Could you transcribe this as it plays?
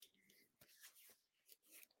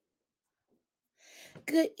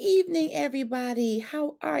Good evening, everybody.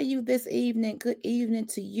 How are you this evening? Good evening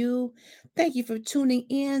to you. Thank you for tuning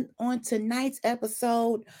in on tonight's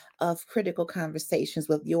episode of Critical Conversations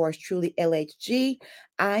with yours truly, LHG.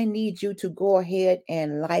 I need you to go ahead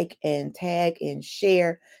and like and tag and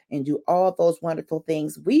share and do all those wonderful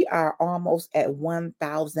things. We are almost at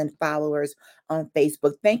 1,000 followers on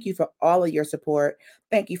Facebook. Thank you for all of your support.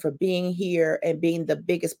 Thank you for being here and being the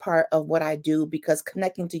biggest part of what I do because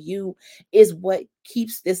connecting to you is what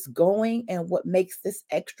keeps this going and what makes this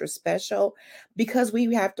extra special because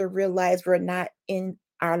we have to realize we're not in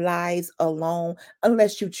our lives alone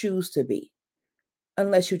unless you choose to be.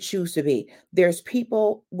 Unless you choose to be. There's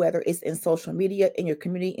people, whether it's in social media, in your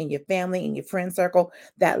community, in your family, in your friend circle,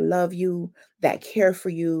 that love you, that care for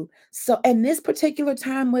you. So, and this particular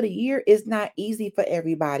time of the year is not easy for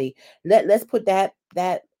everybody. Let's put that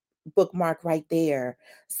bookmark right there.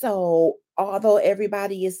 So, although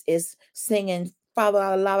everybody is singing fa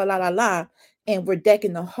la la la la la la, and we're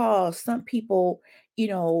decking the halls, some people, you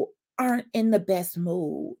know, aren't in the best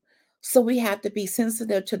mood. So we have to be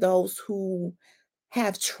sensitive to those who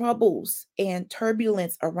have troubles and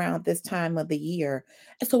turbulence around this time of the year.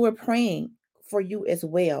 And so we're praying for you as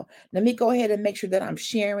well. Let me go ahead and make sure that I'm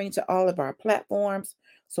sharing to all of our platforms.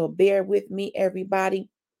 So bear with me, everybody,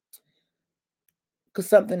 because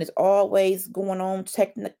something is always going on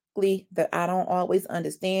technically that I don't always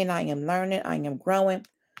understand. I am learning, I am growing.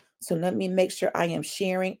 So let me make sure I am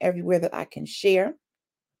sharing everywhere that I can share.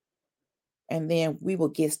 And then we will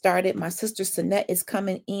get started. My sister Sinette is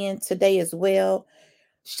coming in today as well.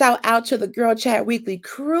 Shout out to the Girl Chat Weekly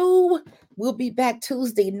crew. We'll be back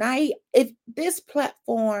Tuesday night. If this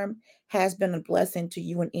platform has been a blessing to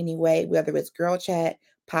you in any way, whether it's Girl Chat,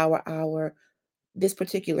 Power Hour, this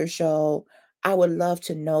particular show, I would love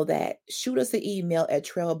to know that. Shoot us an email at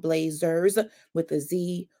trailblazers with a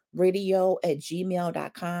Z radio at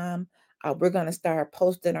gmail.com. We're going to start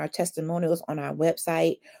posting our testimonials on our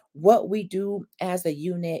website. What we do as a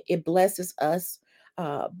unit, it blesses us,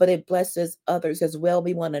 but it blesses others as well.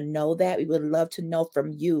 We want to know that. We would love to know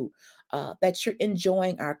from you that you're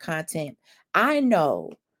enjoying our content. I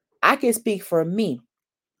know I can speak for me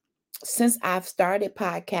since I've started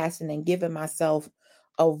podcasting and given myself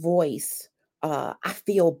a voice, I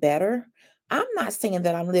feel better. I'm not saying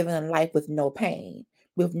that I'm living a life with no pain,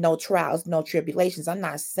 with no trials, no tribulations. I'm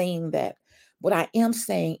not saying that. What I am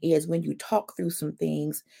saying is when you talk through some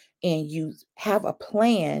things and you have a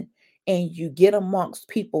plan and you get amongst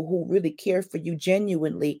people who really care for you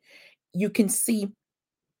genuinely, you can see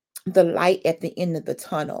the light at the end of the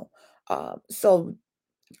tunnel. So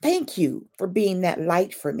thank you for being that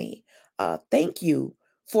light for me. Thank you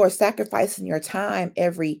for sacrificing your time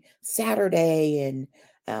every Saturday and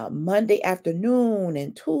Monday afternoon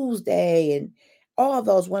and Tuesday and all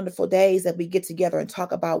those wonderful days that we get together and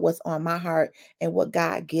talk about what's on my heart and what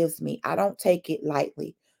God gives me. I don't take it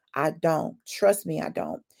lightly. I don't. Trust me, I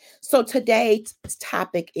don't. So today's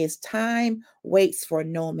topic is time waits for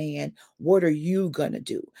no man. What are you going to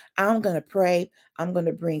do? I'm going to pray. I'm going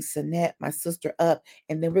to bring Sinette, my sister, up,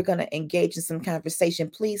 and then we're going to engage in some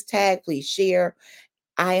conversation. Please tag, please share.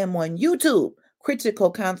 I am on YouTube, Critical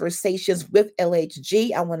Conversations with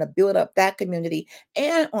LHG. I want to build up that community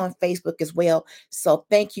and on Facebook as well. So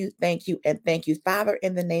thank you, and thank you, Father,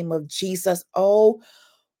 in the name of Jesus. Oh,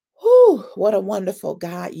 whew, what a wonderful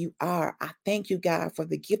God you are. I thank you, God, for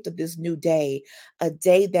the gift of this new day, a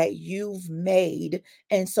day that you've made.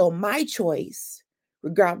 And so, my choice,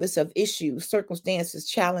 regardless of issues, circumstances,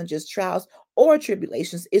 challenges, trials, or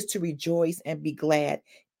tribulations, is to rejoice and be glad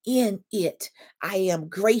in it. I am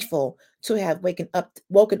grateful to have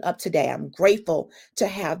woken up today. I'm grateful to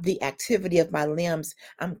have the activity of my limbs.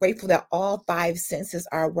 I'm grateful that all five senses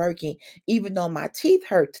are working, even though my teeth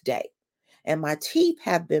hurt today and my teeth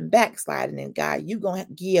have been backsliding. And God, you're gonna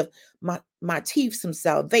give my teeth some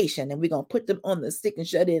salvation, and we're gonna put them on the sick and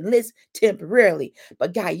shut in list temporarily.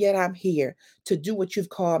 But God, yet I'm here to do what you've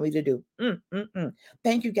called me to do.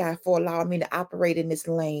 Thank you, God, for allowing me to operate in this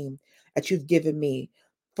lane that you've given me,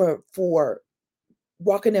 for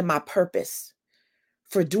walking in my purpose,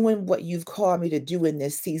 for doing what you've called me to do in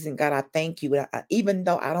this season. God, I thank you. Even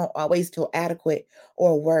though I don't always feel adequate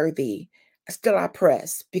or worthy, still I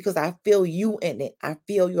press because I feel you in it. I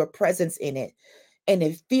feel your presence in it. And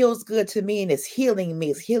it feels good to me and it's healing me.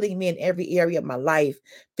 It's healing me in every area of my life,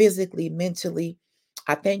 physically, mentally.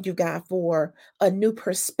 I thank you, God, for a new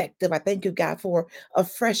perspective. I thank you, God, for a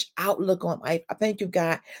fresh outlook on life. I thank you,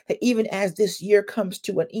 God, that even as this year comes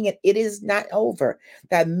to an end, it is not over.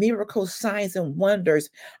 That miracles, signs, and wonders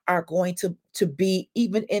are going to be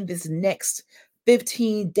even in this next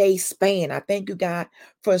 15-day span. I thank you, God,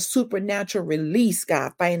 for a supernatural release,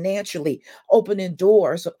 God, financially, opening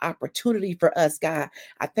doors of opportunity for us, God.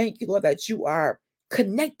 I thank you, Lord, that you are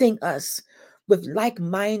connecting us with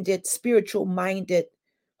like-minded, spiritual-minded,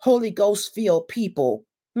 Holy Ghost-filled people.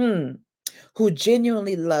 Who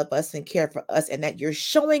genuinely love us and care for us, and that you're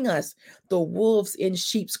showing us the wolves in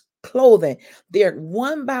sheep's clothing. They're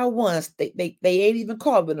one by one. They ain't even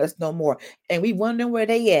calling us no more. And we wondering where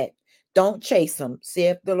they at. Don't chase them,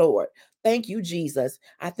 saith the Lord. Thank you, Jesus.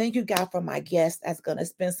 I thank you, God, for my guest that's going to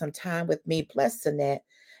spend some time with me. Bless Sinette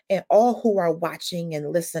and all who are watching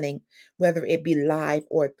and listening, whether it be live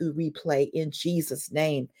or through replay, in Jesus'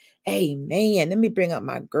 name. Amen. Let me bring up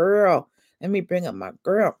my girl.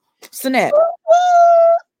 Sinette,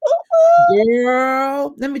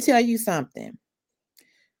 girl, let me tell you something.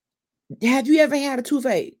 Have you ever had a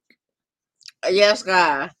toothache? Yes,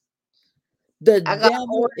 God. The I got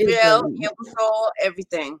devil is a Orgel, Hempasol,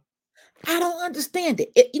 everything. I don't understand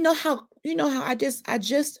it. You know how I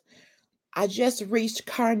just reached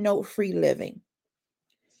car note free living.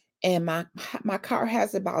 And my car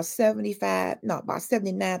has about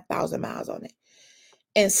 79,000 miles on it.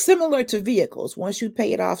 And similar to vehicles, once you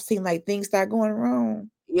pay it off, seem like things start going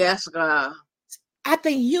wrong. Yes, God. I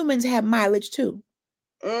think humans have mileage too.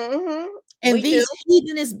 Mm-hmm. And We do. these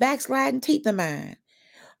heathenist backsliding teeth of mine.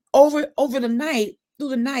 Over the night, through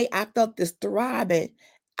the night, I felt this throbbing.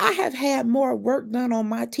 I have had more work done on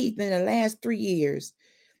my teeth in the last 3 years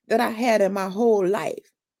that I had in my whole life.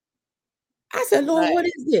 I said, Lord, Right. what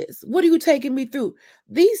is this? What are you taking me through?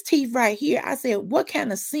 These teeth right here. I said, what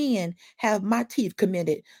kind of sin have my teeth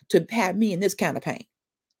committed to have me in this kind of pain?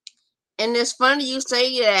 And it's funny you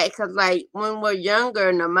say that because, like, when we're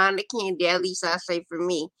younger, the amount of candy, at least I say for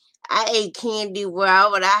me, I ate candy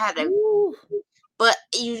well, but I had a. Ooh. But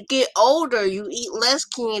you get older, you eat less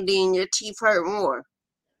candy, and your teeth hurt more.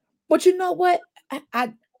 But you know what?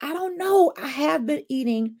 I don't know. I have been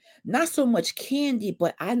eating not so much candy,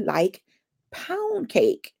 but I like pound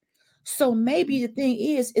cake. So maybe the thing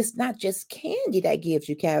is, it's not just candy that gives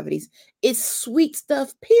you cavities, it's sweet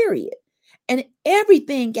stuff, period. And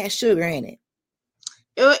everything got sugar in it.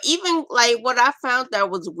 Even like what I found that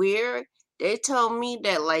was weird, they told me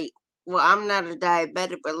that, like, well, I'm not a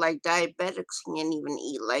diabetic, but like diabetics can't even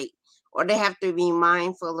eat, like, or they have to be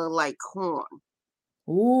mindful of like corn. There's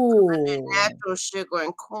Ooh. natural sugar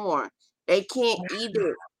in corn. They can't eat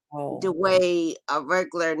it the Wow. way a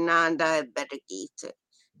regular non-diabetic eats it.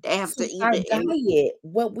 They have to So eat our it in. diet,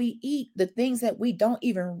 what we eat, the things that we don't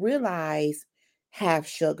even realize have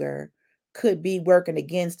sugar could be working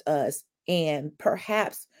against us. And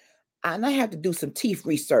perhaps and I have to do some teeth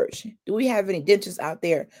research. Do we have any dentists out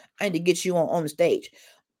there? I need to get you on the stage.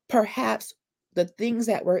 Perhaps the things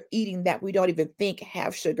that we're eating that we don't even think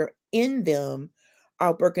have sugar in them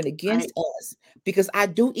are working Right. against us, because I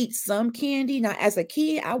do eat some candy. Now, as a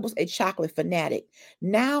kid, I was a chocolate fanatic.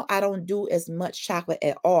 Now I don't do as much chocolate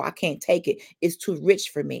at all. I can't take it. It's too rich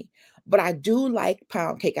for me. But I do like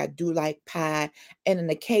pound cake. I do like pie and an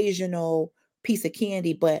occasional piece of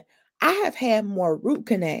candy. But I have had more root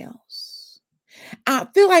canals. I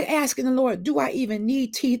feel like asking the Lord, do I even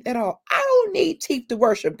need teeth at all? I don't need teeth to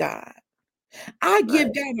worship God. I give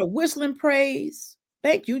Right. God a whistling praise.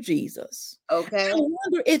 Thank you, Jesus. I Okay.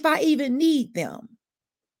 wonder if I even need them.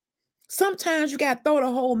 Sometimes you got to throw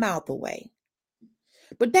the whole mouth away.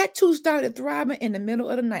 But that too started throbbing in the middle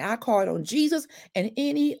of the night. I called on Jesus and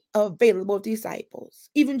any available disciples,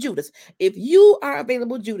 even Judas. If you are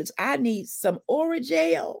available, Judas, I need some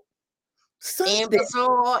Orajel, And something.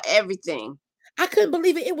 before everything. I couldn't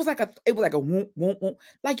believe it. It was like a whoop, whoop, whoop.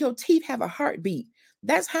 Like your teeth have a heartbeat.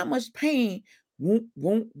 That's how much pain. Whoop,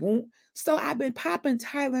 whoop, whoop. So I've been popping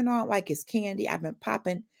Tylenol like it's candy. I've been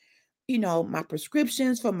popping, my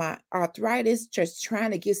prescriptions for my arthritis, just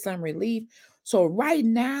trying to get some relief. So right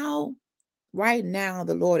now,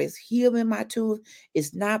 the Lord is healing my tooth.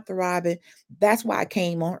 It's not throbbing. That's why I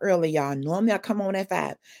came on early, y'all. Normally I come on at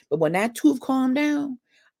 5. But when that tooth calmed down,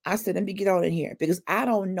 I said, let me get on in here because I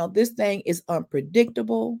don't know. This thing is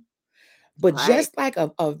unpredictable. But Right. just like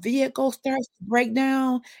a vehicle starts to break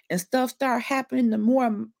down and stuff start happening,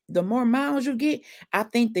 the more miles you get, I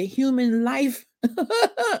think the human life,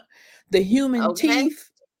 the human Okay. teeth,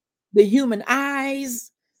 the human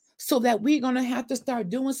eyes, so that we're gonna have to start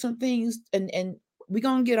doing some things, and we're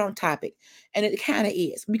gonna get on topic. And it kind of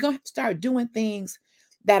is. We're gonna have to start doing things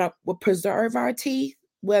will preserve our teeth,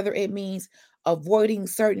 whether it means avoiding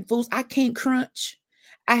certain foods. I can't crunch.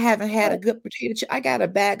 I haven't had a Right. good potato chip. I got a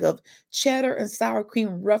bag of cheddar and sour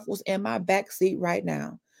cream ruffles in my back seat right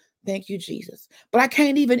now. Thank you, Jesus. But I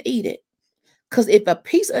can't even eat it. Because if a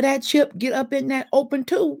piece of that chip get up in that open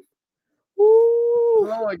tooth, ooh,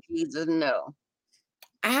 Lord Jesus, no.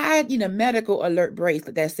 I need a medical alert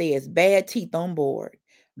bracelet that says bad teeth on board.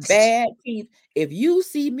 Bad teeth. If you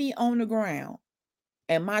see me on the ground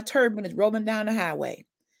and my turban is rolling down the highway,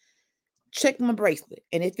 check my bracelet.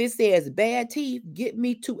 And if it says bad teeth, get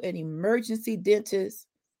me to an emergency dentist.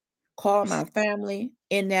 Call my family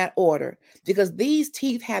in that order because these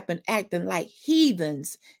teeth have been acting like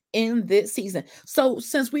heathens in this season. So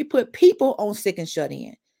since we put people on sick and shut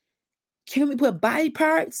in, can we put body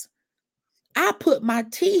parts? I put my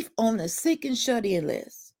teeth on the sick and shut in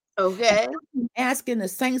list. Okay. Asking the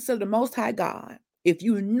saints of the Most High God, if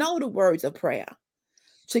you know the words of prayer,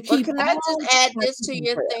 to Well, keep can I all just add my this teeth to in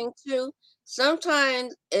your prayer. thing too?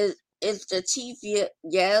 Sometimes it's the teeth,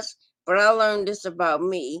 yes, but I learned this about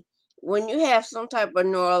me. When you have some type of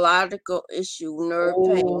neurological issue, nerve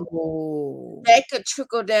pain, Oh. that could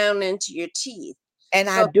trickle down into your teeth. And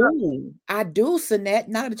So I do, Sinette.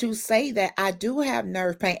 Now that you say that, I do have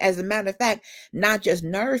nerve pain. As a matter of fact, not just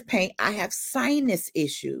nerve pain, I have sinus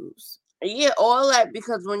issues. yeah, all that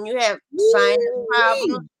because when you have sinus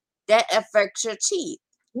problems, Woo-wee. that affects your teeth.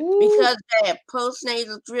 Woo. Because that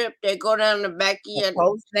postnasal drip that go down the back of A your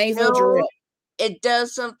post-nasal nose, drip. it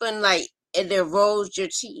does something like it erodes your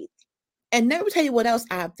teeth. And let me tell you what else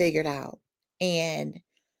I figured out. And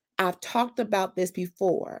I've talked about this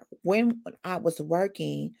before. When I was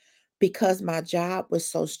working, because my job was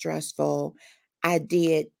so stressful, I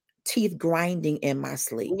did teeth grinding in my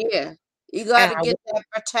sleep. Yeah. You And gotta I get that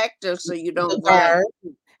protector so you the don't grind. guard,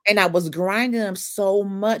 and I was grinding them so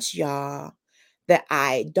much, y'all, that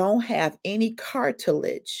I don't have any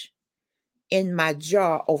cartilage in my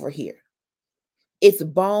jaw over here. It's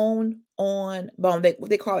bone on bone.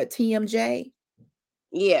 They call it TMJ.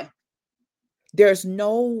 Yeah. There's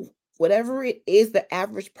no whatever it is the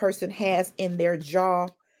average person has in their jaw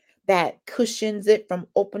that cushions it from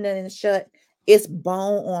opening and shut. It's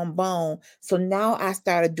bone on bone. So now I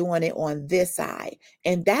started doing it on this side,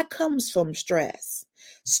 and that comes from stress.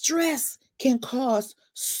 Stress can cause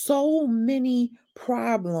so many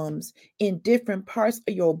problems in different parts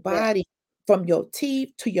of your Yeah. body, from your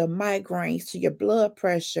teeth to your migraines to your blood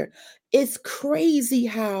pressure. It's crazy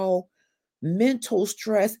how mental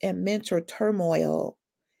stress and mental turmoil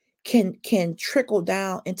can trickle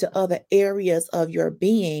down into other areas of your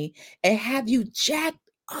being and have you jacked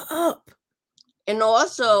up. And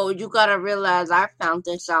also you gotta realize I found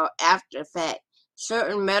this out after the fact.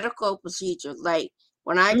 Certain medical procedures, like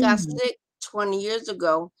when I got Mhm, sick 20 years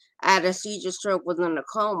ago, I had a seizure stroke, was in a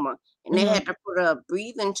coma, and they mhm. had to put a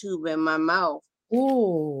breathing tube in my mouth.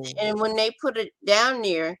 Ooh. And when they put it down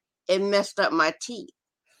there, it messed up my teeth.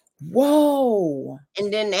 Whoa.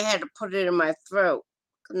 And then they had to put it in my throat,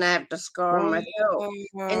 and I have the scar on my throat.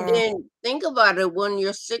 And Wow. then think about it, when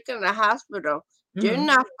you're sick in the hospital, they're Mhm.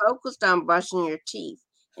 not focused on brushing your teeth.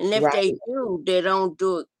 And if they Right, do, they don't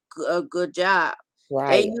do a good job.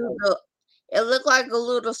 They right, use it look like a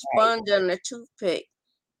little right. sponge on a toothpick,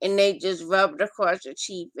 and they just rub it across your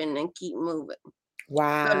teeth and then keep moving. So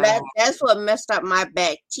Wow. that's what messed up my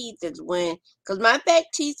back teeth is when, cause my back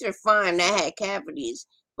teeth are fine. I had cavities,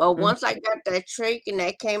 but Mhm, once I got that trach and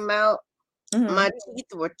that came out, my mhm. teeth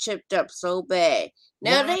were chipped up so bad.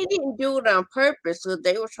 Now Wow. they didn't do it on purpose, so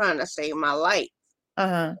they were trying to save my life.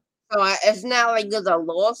 Uh-huh. So it's not like it's a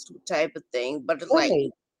lawsuit type of thing, but it's like,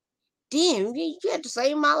 Right. damn, you had to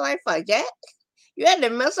save my life like that. You had to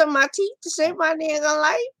mess up my teeth to save my damn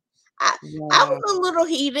life. I Wow. was a little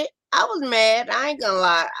heated. I was mad. I ain't gonna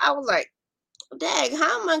lie. I was like, Dag,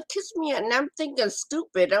 how am I gonna kiss me? And I'm thinking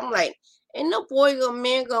stupid. I'm like, ain't no boy or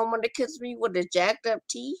man gonna want to kiss me with a jacked up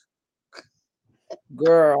teeth.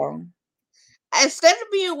 Girl. Instead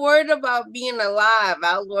of being worried about being alive,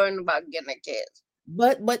 I was worrying about getting a kiss.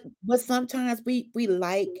 But sometimes we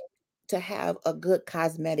like to have a good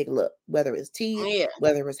cosmetic look, whether it's teeth, Yeah.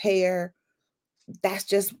 whether it's hair. That's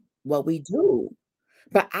just what we do.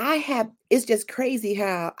 But it's just crazy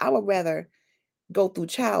how I would rather go through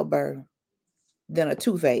childbirth than a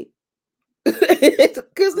toothache.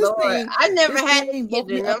 Because Lord, I never this had thing a kid woke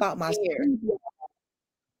me and I'm up out my scared.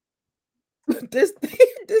 sleep. This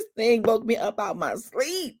thing woke me up out my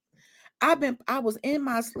sleep. I was in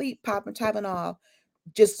my sleep popping Tylenol,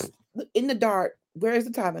 just in the dark. Where's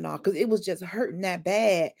the Tylenol? Because it was just hurting that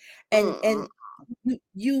bad. And Mm-mm.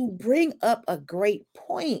 you bring up a great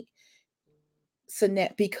point,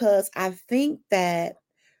 Sinette, because I think that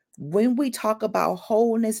when we talk about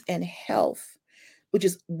wholeness and health, which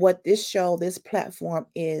is what this platform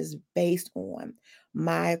is based on,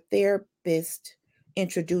 my therapist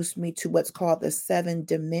introduced me to what's called the 7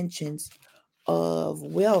 dimensions of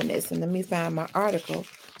wellness. And let me find my article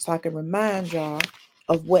so I can remind y'all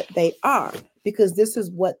of what they are, because this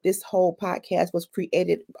is what this whole podcast was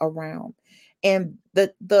created around. And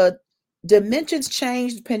the dimensions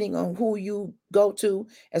change depending on who you go to,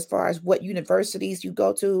 as far as what universities you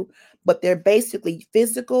go to, but they're basically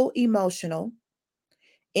physical, emotional,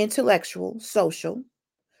 intellectual, social,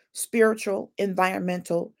 spiritual,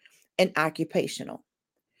 environmental, and occupational.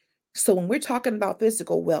 So when we're talking about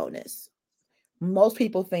physical wellness, most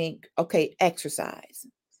people think, okay, exercise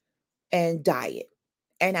and diet.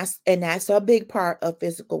 And that's a big part of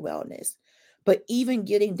physical wellness. But even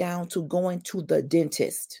getting down to going to the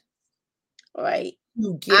dentist, Right.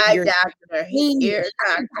 you get Eye your doctor, ear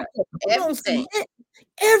doctor, come on, everything. Samantha,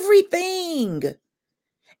 everything.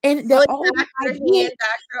 And the Foot only doctor, idea, hand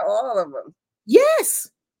doctor, all of them. yes,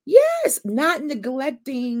 yes, not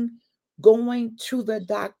neglecting going to the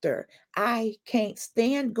doctor. I can't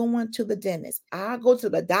stand going to the dentist. I'll go to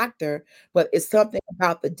the doctor, but it's something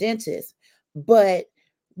about the dentist. But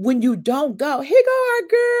when you don't go, here go our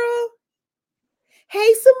girl.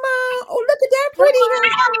 Hey, Simone. Oh, look at that pretty hair.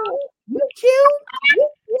 You cute. You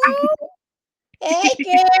cute. Hey,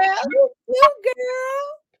 girl. You cute,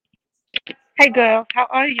 girl. Hey girl, how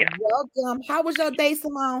are you? Welcome. How was your day,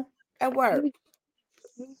 Simone? At work?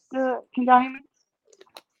 Good. Can y'all hear me?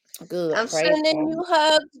 Good. I'm Praise sending God. you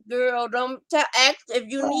hugs, girl. Don't ask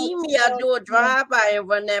if you need me. I'll do a drive-by and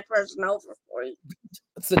run that person over for you.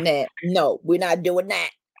 So now, no, we're not doing that.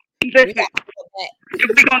 We're Listen, not doing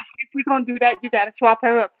if we gonna do that, you gotta swap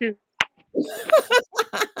her up too.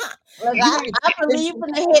 that. Look, You gotta I get this believe in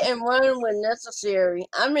the hit and run when necessary.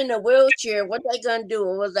 I'm in a wheelchair. What they gonna do?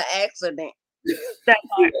 It was an accident. That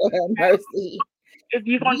part. mercy. If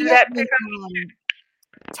you gonna We do have that, been pick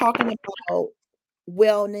up. talking about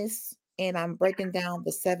wellness, and I'm breaking down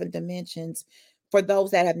the 7 dimensions for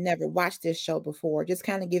those that have never watched this show before. Just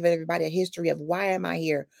kind of give everybody a history of why am I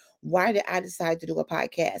here? Why did I decide to do a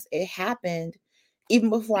podcast? It happened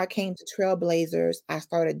even before I came to Trailblazers. I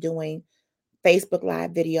started doing Facebook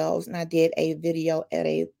Live videos, and I did a video at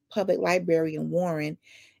a public library in Warren,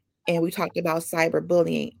 and we talked about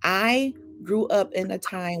cyberbullying. I grew up in a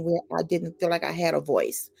time where I didn't feel like I had a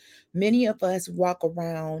voice. Many of us walk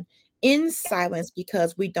around in silence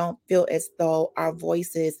because we don't feel as though our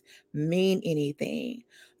voices mean anything.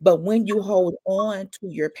 But when you hold on to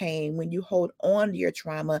your pain, when you hold on to your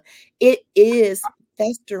trauma, it is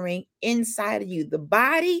festering inside of you. The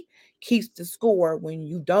body keeps the score when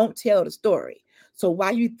you don't tell the story. So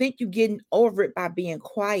while you think you're getting over it by being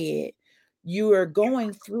quiet, you are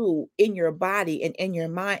going through in your body and in your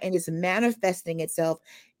mind, and it's manifesting itself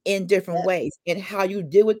in different ways in how you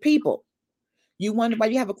deal with people. You wonder why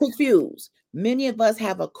you have a quick fuse. Many of us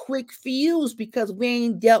have a quick fuse because we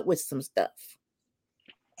ain't dealt with some stuff.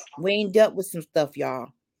 We ain't dealt with some stuff, y'all.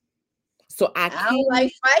 So I I don't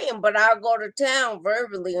like can't. fighting, but I'll go to town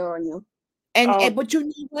verbally on you. And but you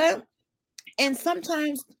know what? And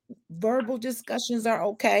sometimes verbal discussions are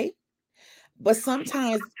okay, but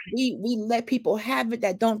sometimes we let people have it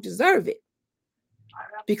that don't deserve it,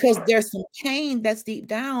 because there's some pain that's deep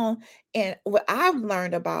down. And what I've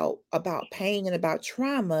learned about pain and about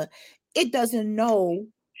trauma, it doesn't know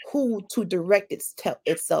who to direct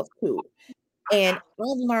itself to. And I've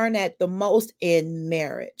learned that the most in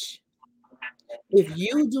marriage. If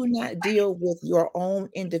you do not deal with your own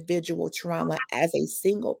individual trauma as a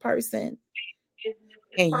single person,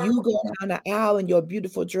 and you go down the aisle in your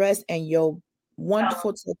beautiful dress and your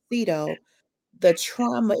wonderful tuxedo, the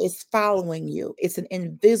trauma is following you. It's an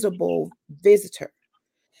invisible visitor.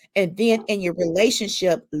 And then in your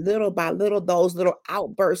relationship, little by little, those little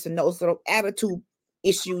outbursts and those little attitude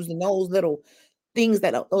issues and those little things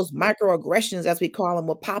that those microaggressions, as we call them,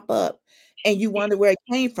 will pop up. And you wonder where it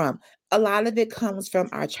came from. A lot of it comes from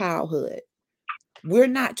our childhood. We're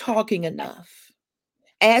not talking enough.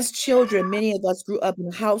 As children, many of us grew up in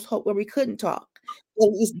a household where we couldn't talk.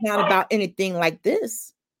 Well, it's not about anything like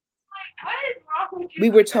this. We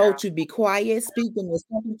were told to be quiet, speak when you're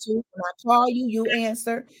spoken to. When I call you, you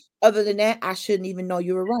answer. Other than that, I shouldn't even know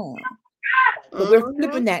you're around. But we're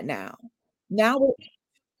flipping that now. Now we're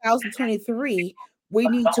 2023. We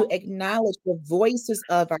need to acknowledge the voices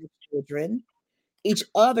of our children, each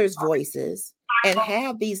other's voices, and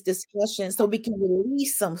have these discussions so we can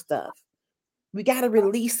release some stuff. We got to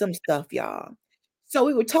release some stuff, y'all. So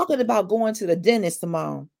we were talking about going to the dentist,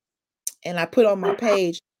 Simone, and I put on my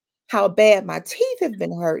page how bad my teeth have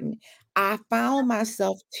been hurting. I found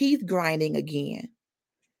myself teeth grinding again.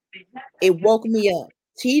 It woke me up.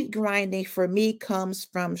 Teeth grinding for me comes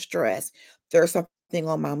from stress. There's something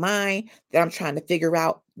on my mind that I'm trying to figure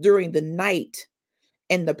out during the night.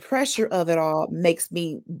 and the pressure of it all makes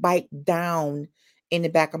me bite down in the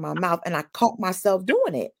back of my mouth, and I caught myself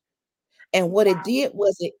doing it. And what it did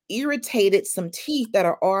was it irritated some teeth that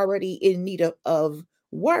are already in need of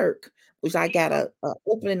work, which I got a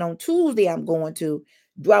opening on Tuesday I'm going to.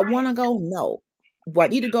 Do I want to go? No. Do I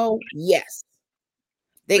need to go? Yes.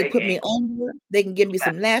 They can put me under, they can give me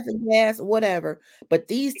some laughing gas, whatever. But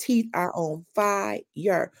these teeth are on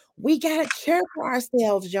fire. We gotta care for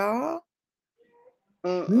ourselves, y'all.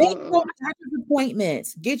 Make those doctor's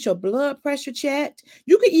appointments. Get your blood pressure checked.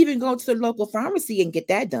 You can even go to the local pharmacy and get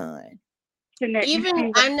that done.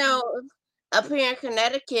 Even I know up here in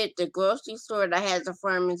Connecticut, the grocery store that has a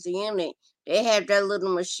pharmacy in it, they have that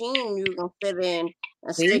little machine you can fit in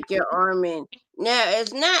and See? stick your arm in. Now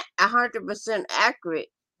it's not 100% accurate,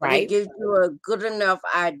 but it Right? gives you a good enough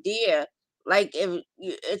idea. Like if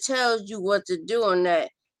it tells you what to do on that,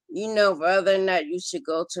 you know whether or not you should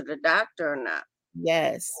go to the doctor or not.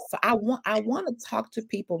 Yes. So I want to talk to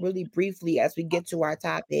people really briefly as we get to our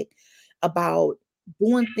topic about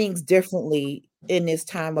doing things differently in this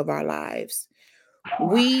time of our lives.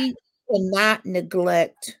 We cannot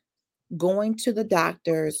neglect going to the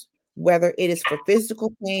doctors, whether it is for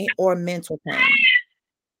physical pain or mental pain.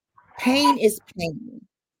 Pain is pain.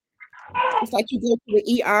 It's like you go to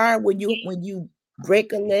the ER when you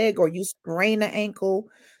break a leg or you sprain an ankle.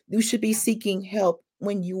 You should be seeking help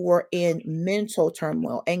when you are in mental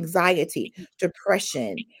turmoil, anxiety,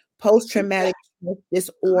 depression, post-traumatic stress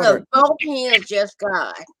disorder. Look, both hands just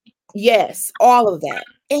God. Yes, all of that.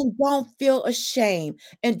 And don't feel ashamed.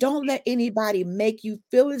 And don't let anybody make you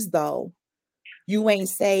feel as though you ain't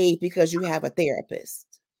saved because you have a therapist.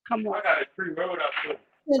 Come on. I got a free road up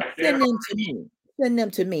there. Send them to me. Send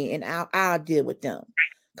them to me, and I'll deal with them.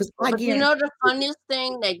 Because I But you guarantee know the funniest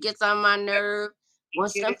thing that gets on my nerve when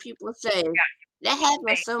some people say that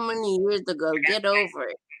happened so many years ago. Get over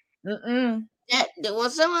it. mm-mm. That when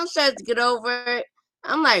someone says get over it,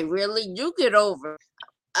 I'm like, really? You get over it.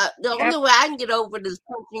 The only way I can get over it is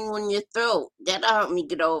punching you in your throat. That'll help me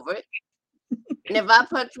get over it. And if I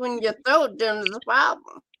punch you in your throat, then there's a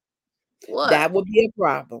problem. What? That would be a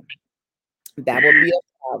problem. That would be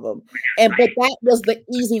a problem. But that was the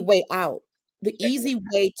easy way out. The easy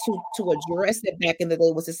way to address it back in the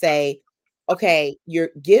day was to say, okay, you're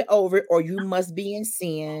get over it, or you must be in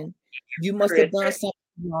sin. You must have done something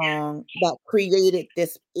wrong that created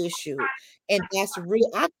this issue. And that's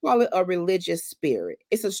really, I call it a religious spirit.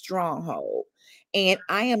 It's a stronghold. And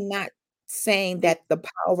I am not saying that the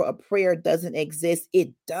power of prayer doesn't exist. It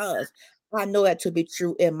does. I know that to be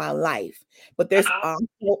true in my life. But there's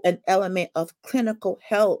also an element of clinical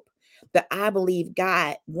help that I believe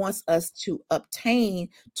God wants us to obtain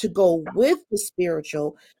to go with the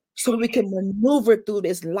spiritual so we can maneuver through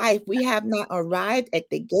this life. We have not arrived at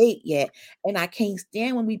the gate yet. And I can't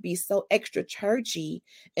stand when we be so extra churchy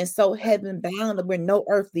and so heaven bound that we're no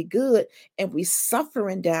earthly good and we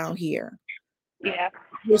suffering down here. Yeah.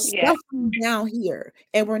 We're suffering down here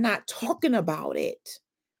and we're not talking about it.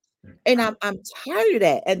 And I'm tired of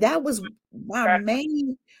that. And that was my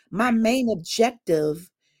main objective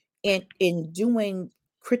in doing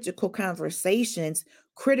critical conversations.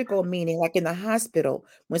 Critical meaning like in the hospital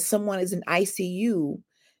when someone is in ICU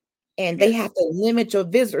and they have to limit your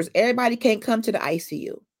visitors. Everybody can't come to the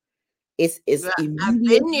ICU. It's I've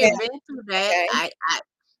immediate. been through that. Okay?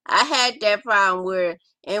 I had that problem where,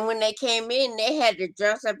 and when they came in, they had to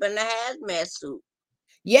dress up in a hazmat suit.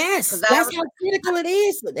 Yes, 'Cause that's how critical it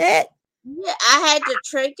is for that. Yeah, I had the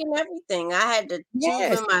trach and everything. I had the tube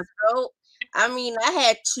Yes. in my throat. I mean, I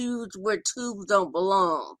had tubes where tubes don't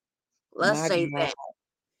belong. Let's My say God. that.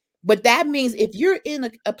 But that means if you're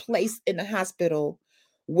in a place in the hospital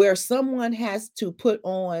where someone has to put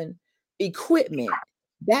on equipment,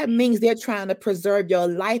 that means they're trying to preserve your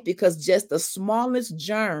life because just the smallest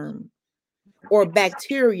germ or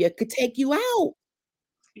bacteria could take you out.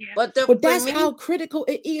 But But that's how critical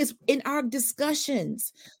it is in our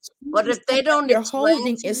discussions. But if they don't You're explain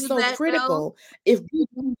holding to is you so that, though, critical. If we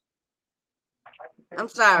I'm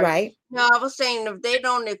sorry. right, No, I was saying if they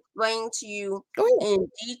don't explain to you go ahead. in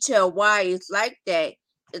detail why it's like that,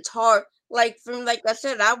 it's hard. Like I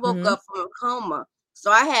said, I woke Mhm. up from a coma.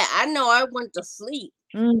 So I know I went to sleep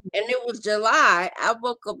Mm. and it was July. I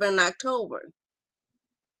woke up in October.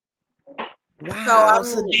 Wow,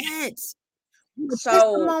 so mean, that's the so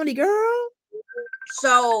testimony, girl.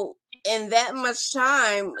 so in that much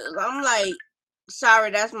time, I'm like,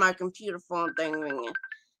 sorry, that's my computer phone thing ringing.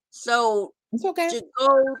 So It's okay. to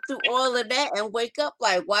go through all of that and wake up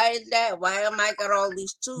like, why is that? Why am I got all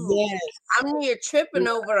these tubes? Yes. I'm here tripping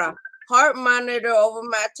over a heart monitor over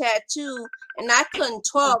my tattoo, and I couldn't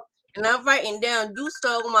talk and I'm writing down, you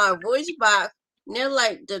stole my voice box. And they're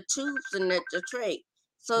like the tubes in the tray.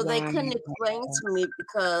 So they Wow. couldn't explain to me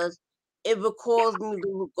because it would cause me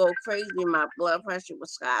to go crazy. My blood pressure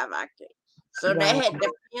was skyrocketing. So they Wow. had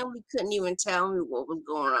the family couldn't even tell me what was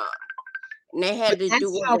going on. And they had But to that's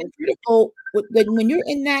do how it. critical when you're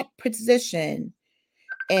in that position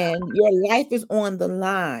and your life is on the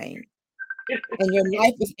line and your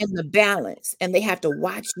life is in the balance and they have to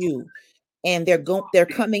watch you and they're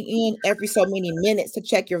coming in every so many minutes to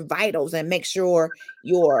check your vitals and make sure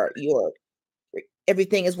your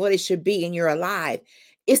everything is what it should be and you're alive.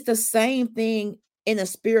 It's the same thing in a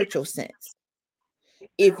spiritual sense.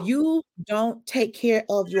 If you don't take care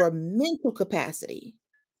of your mental capacity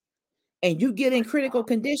and you get in critical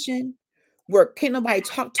condition where can't nobody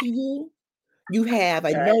talk to you, you have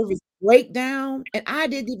a Right. nervous breakdown, and I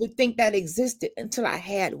didn't even think that existed until I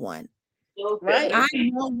had one. Right. I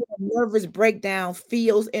know what a nervous breakdown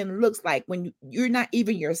feels and looks like when you're not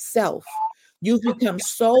even yourself. You've become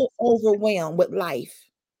so overwhelmed with life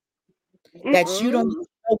that you don't Mm-hmm.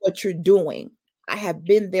 know what you're doing. I have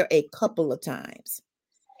been there a couple of times.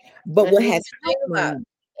 But And what then has you think about happened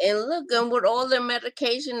and look, and with all the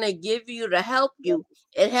medication they give you to help you,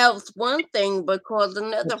 it helps one thing but cause will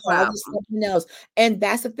another cause problem. something else. And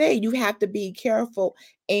that's the thing. You have to be careful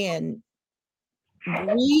and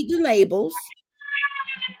read the labels.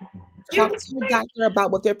 Talk to your doctor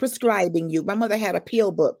about what they're prescribing you. My mother had a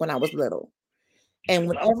pill book when I was little. And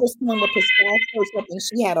whenever someone would prescribe her something,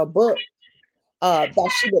 she had a book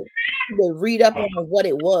that she would read up on what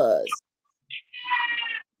it was.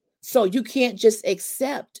 So you can't just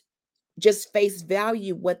accept, just face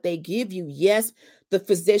value what they give you. Yes, the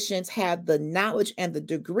physicians have the knowledge and the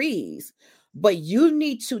degrees, but you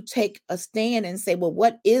need to take a stand and say, well,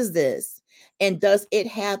 what is this? And does it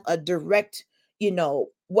have a direct,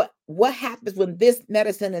 what happens when this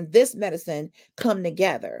medicine and this medicine come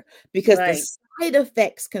together? Because the Right. side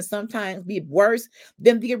effects can sometimes be worse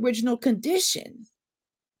than the original condition.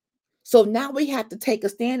 So now we have to take a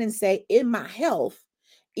stand and say, in my health,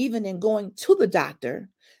 even in going to the doctor,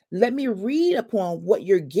 let me read upon what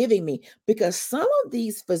you're giving me because some of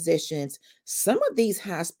these physicians, some of these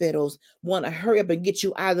hospitals want to hurry up and get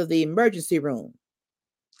you out of the emergency room.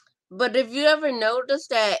 But if you ever notice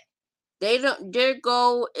that their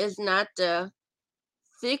goal is not to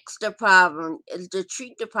fix the problem, is to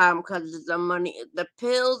treat the problem because it's the money. The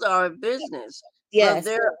pills are a business. So Yes,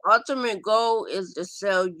 their ultimate goal is to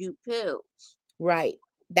sell you pills. right.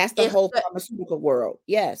 That's the If whole pharmaceutical world.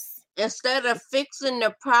 Yes. instead of fixing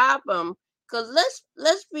the problem, because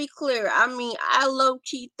let's be clear, I mean, I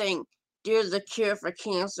low-key think there's a cure for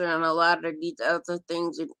cancer and a lot of these other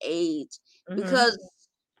things in AIDS, Hmm. because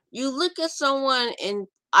you look at someone, and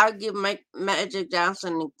I give Magic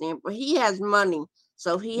Johnson an example. He has money,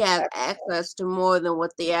 so he has access to more than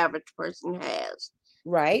what the average person has.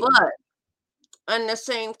 Right. But on the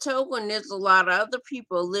same token, there's a lot of other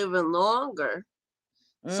people living longer,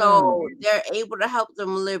 Mm, so they're able to help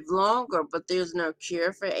them live longer, but there's no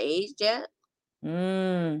cure for AIDS yet.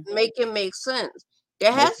 mm. Make it make sense.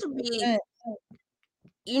 There Make has to it be, make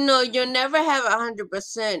you'll never have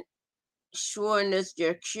 100% sureness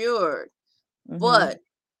you're cured, sense. Hmm. but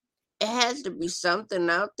it has to be something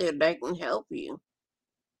out there that can help you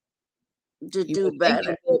to You do would think better.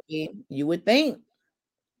 it would be. You would think.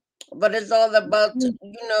 But it's all about, Mm.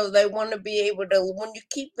 they want to be able to, when you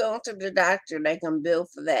keep going to the doctor, they can bill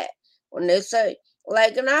for that. When they say,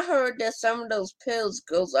 like, and I heard that some of those pills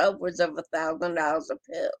goes upwards of $1,000 a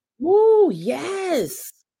pill. Ooh,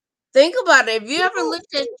 yes. Think about it. If you ever Yes.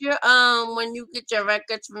 looked at your when you get your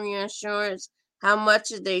records from your insurance, how much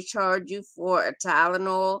did they charge you for a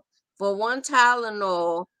Tylenol? For one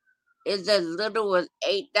Tylenol is as little as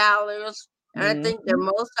 $8. And I think the Mhm.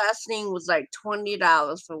 most I seen was like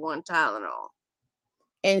 $20 for one Tylenol.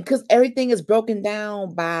 And because everything is broken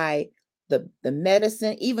down by the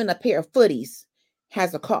medicine, even a pair of footies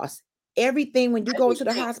has a cost. Everything when you go to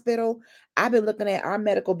the Everything. hospital, I've been looking at our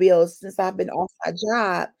medical bills since I've been off my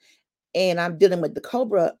job, and I'm dealing with the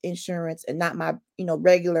Cobra insurance and not my,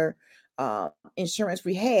 regular insurance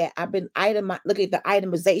we had. I've been looking at the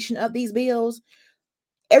itemization of these bills.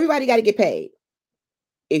 Everybody got to get paid.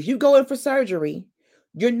 If you go in for surgery,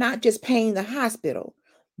 you're not just paying the hospital.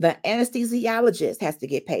 The anesthesiologist has to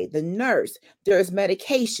get paid, the nurse, there's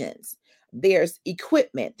medications, there's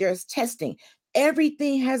equipment, there's testing.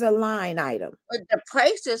 Everything has a line item. But the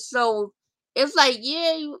price is so, it's like,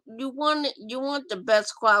 yeah, you want the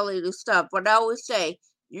best quality stuff. But I always say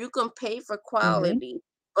you can pay for Mhm. quality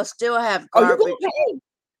but still have Oh, you're garbage. gonna pay.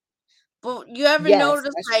 But you ever Yes,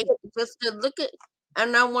 notice, that's like, true. just to look at,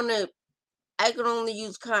 and I want to I can only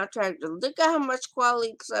use contractor. Look at how much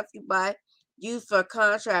quality stuff you buy use for a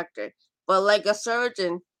contractor. But like a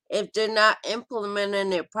surgeon, if they're not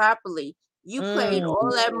implementing it properly, you paid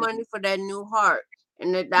all that money for that new heart,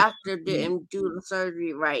 and the doctor didn't do the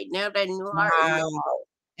surgery right. Now that new heart is Wow.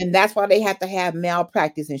 And that's why they have to have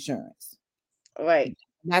malpractice insurance. right.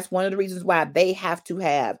 That's one of the reasons why they have to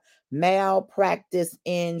have malpractice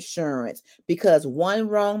insurance, because one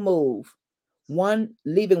wrong move, one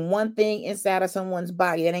leaving one thing inside of someone's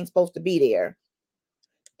body that ain't supposed to be there.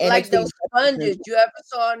 And Like next thing those sponges, you ever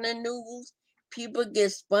saw in the news? People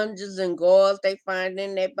get sponges and gauze they find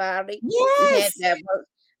in their body. We had yes, that.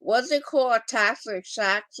 Was it called toxic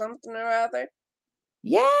shock, something or other?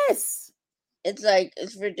 yes. It's like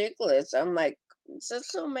it's ridiculous. I'm like, this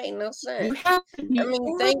just don't make no You sense. have to be I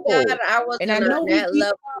mean, thank careful. God I And I wasn't know on that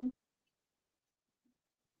level.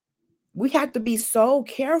 we have to be so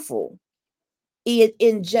careful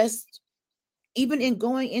in just even in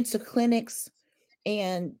going into clinics.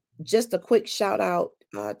 And just a quick shout out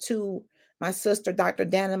to my sister, Dr.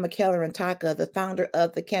 Dana McKellar Taka, the founder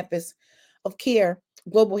of the Campus of Care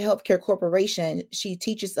Global Healthcare Corporation. She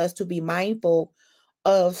teaches us to be mindful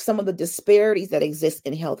of some of the disparities that exist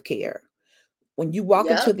in healthcare. When you walk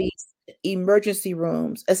into Yep. these emergency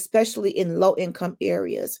rooms, especially in low income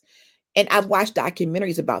areas, and I've watched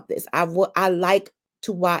documentaries about this. I like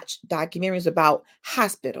to watch documentaries about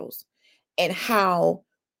hospitals and how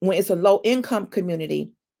when it's a low income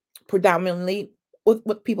community, predominantly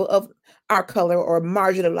with people of our color or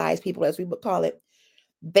marginalized people, as we would call it,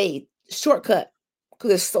 they shortcut because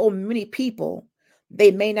there's so many people. They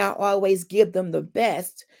may not always give them the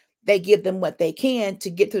best. They give them what they can to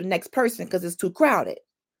get to the next person because it's too crowded.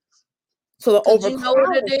 So the Because you know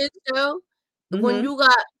what it overcrowded. is, though? When you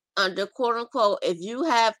got under quote unquote, if you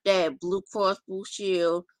have that Blue Cross Blue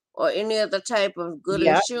Shield or any other type of good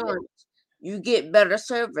Yeah. insurance, you get better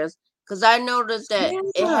service. Because I noticed that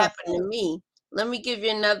it Yeah. happened to me. Let me give you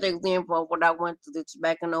another example of what I went through this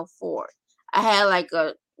back in 04. I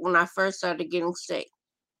had when I first started getting sick,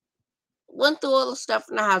 went through all the stuff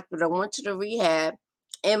in the hospital, went to the rehab,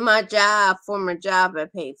 and my former job,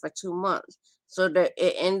 had paid for 2 months. So that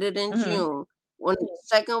it ended in June. When the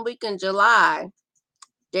second week in July,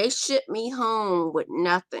 they shipped me home with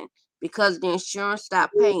nothing because the insurance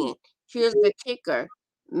stopped paying. Here's the kicker.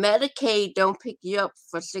 Medicaid don't pick you up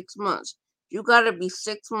for 6 months. You gotta be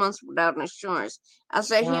 6 months without insurance. I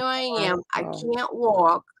said, here I am. I can't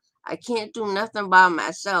walk. I can't do nothing by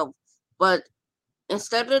myself. But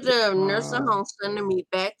instead of the nursing home sending me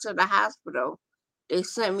back to the hospital, they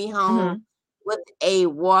sent me home with a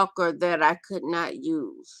walker that I could not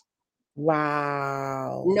use.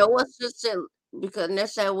 Wow. No assistant, because they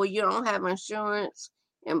said, well, you don't have insurance.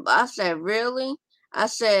 And I said, really? I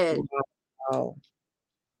said, Wow.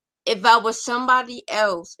 if I was somebody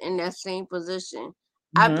else in that same position,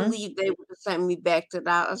 I believe they would have sent me back to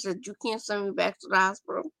the hospital. I said, you can't send me back to the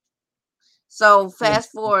hospital. So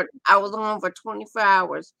fast forward, I was home for 24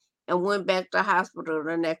 hours and went back to the hospital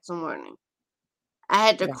the next morning. I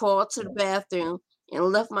had to crawl to the bathroom and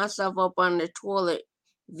lift myself up on the toilet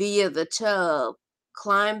via the tub,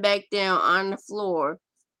 climb back down on the floor,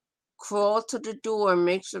 crawl to the door,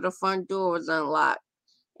 make sure the front door was unlocked,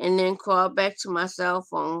 and then crawl back to my cell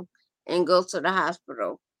phone and go to the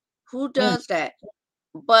hospital. Who does that?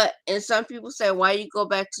 And some people say, why you go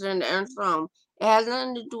back to the nursing home? It has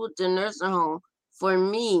nothing to do with the nursing home. For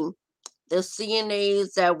me, the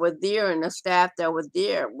CNAs that were there and the staff that were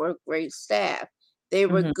there were great staff. They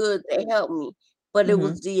were good. They helped me. But it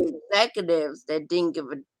was the executives that didn't give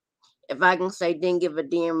a, if I can say, didn't give a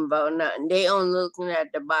damn about nothing. They only looking at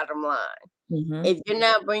the bottom line. If you're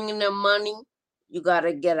not bringing them money, you got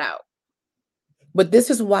to get out. But this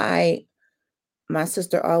is why my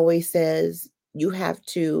sister always says you have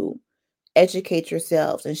to educate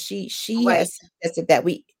yourselves. And she has suggested that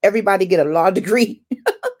everybody get a law degree,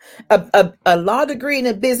 a law degree and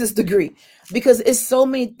a business degree, because it's so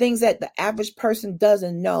many things that the average person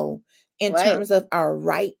doesn't know in terms of our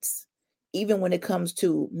rights, even when it comes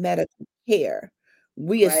to medical care.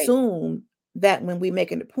 We assume that when we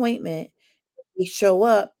make an appointment, we show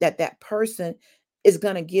up, that person is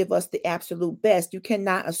going to give us the absolute best. You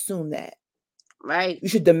cannot assume that. Right. You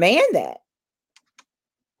should demand that.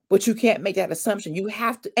 But you can't make that assumption. You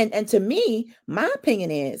have to, and to me, my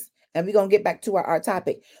opinion is, and we're going to get back to our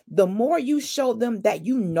topic, the more you show them that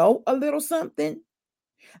you know a little something,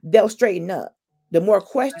 they'll straighten up. The more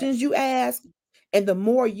questions you ask, and the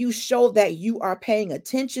more you show that you are paying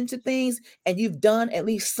attention to things and you've done at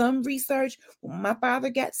least some research. When my father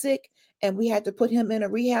got sick and we had to put him in a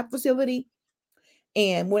rehab facility,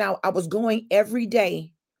 and when I was going every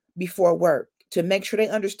day before work, to make sure they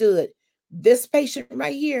understood this patient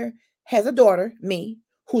right here has a daughter, me,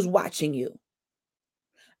 who's watching you.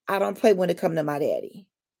 I don't play when it comes to my daddy.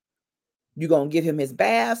 You're going to give him his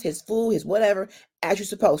baths, his food, his whatever, as you're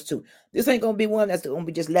supposed to. This ain't going to be one that's going to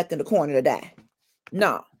be just left in the corner to die.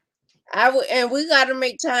 No. And we got to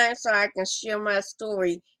make time so I can share my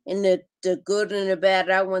story and the good and the bad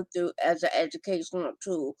I went through as an educational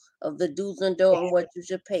tool of the do's and don'ts and what you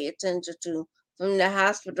should pay attention to, from the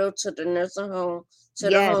hospital to the nursing home to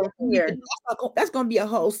the Yes, home care. that's going to be a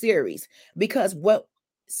whole series, because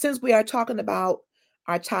since we are talking about,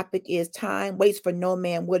 our topic is time waits for no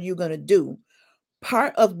man, what are you going to do?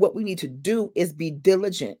 Part of what we need to do is be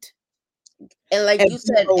diligent. And like And you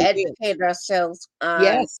said, be aware. educate ourselves on,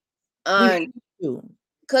 Yes, we have on, to.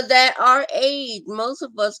 because at our age, most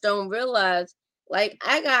of us don't realize, like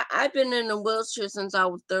I've been in a wheelchair since I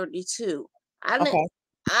was 32. I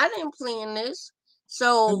didn't plan this.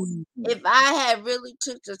 So if I had really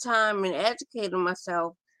took the time and educated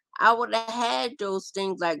myself, I would have had those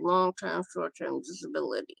things like long-term, short-term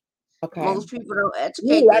disability. Okay. Most people don't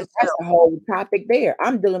educate Ooh, that's themselves. a whole topic there.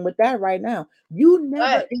 I'm dealing with that right now. You never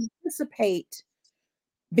Right. anticipate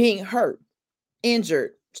being hurt,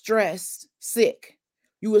 injured, stressed, sick.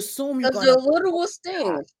 You assume you're Because going the littlest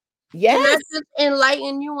things. Yes. Can I just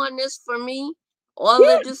enlighten you on this? For me, all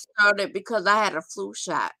of this started because I had a flu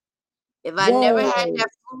shot. If I never had that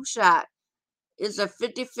flu shot, it's a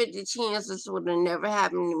 50-50 chance this would have never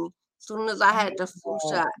happened to me. As soon as I had the flu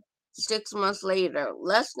shot, 6 months later,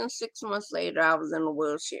 less than 6 months later, I was in a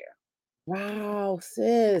wheelchair. Wow,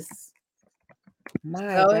 sis.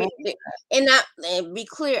 My So, God. and be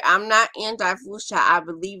clear, I'm not anti-flu shot. I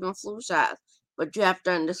believe in flu shots. But you have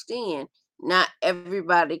to understand, not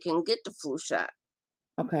everybody can get the flu shot.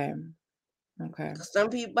 Okay. Some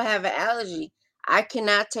people have an allergy. I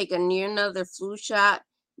cannot take near another flu shot,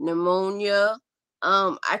 pneumonia.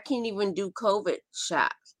 I can't even do COVID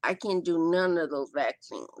shots. I can't do none of those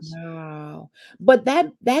vaccines. Wow. But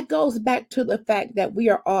that goes back to the fact that we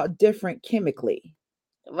are all different chemically.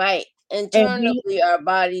 Right. Internally, our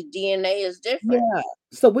body DNA is different. Yeah.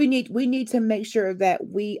 So we need to make sure that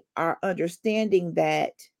we are understanding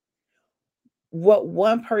that what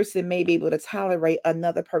one person may be able to tolerate,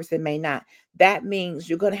 another person may not. That means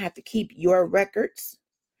you're going to have to keep your records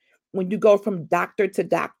when you go from doctor to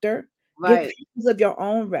doctor. Right. Get copies of your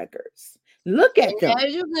own records. Look at them. Now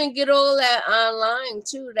you can get all that online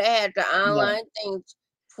too. They have the online things.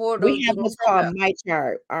 Portals. We have what's called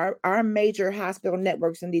MyChart. Our major hospital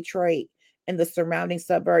networks in Detroit and the surrounding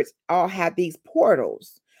suburbs all have these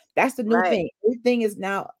portals. That's the new thing. Everything is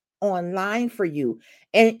now online for you.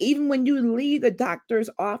 And even when you leave the doctor's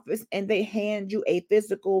office and they hand you a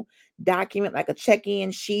physical document like a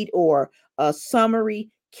check-in sheet or a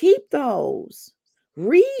summary, keep those.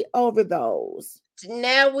 Read over those.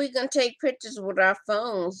 Now we can take pictures with our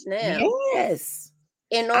phones now. Yes.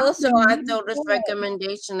 And also, I throw this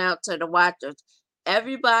recommendation out to the watchers.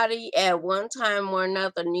 Everybody at one time or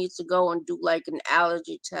another needs to go and do like an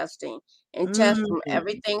allergy testing and test from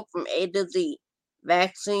everything from A to Z.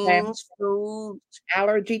 Vaccines, foods.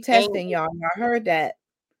 Allergy testing, y'all. I heard that.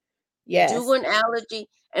 Yes. Do an allergy.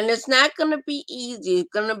 And it's not going to be easy. It's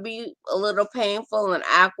going to be a little painful and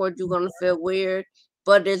awkward. You're going to feel weird.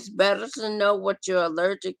 But it's better to know what you're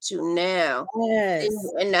allergic to now than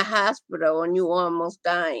in the hospital and you're almost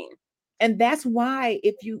dying. And that's why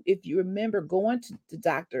if you remember going to the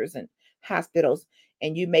doctors and hospitals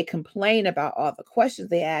and you may complain about all the questions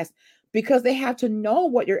they ask, because they have to know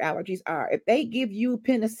what your allergies are. If they give you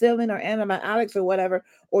penicillin or antibiotics or whatever,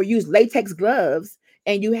 or use latex gloves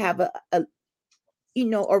and you have a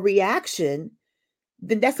reaction,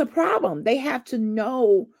 then that's a problem. They have to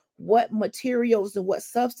know what materials and what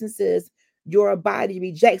substances your body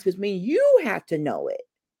rejects, which means you have to know it.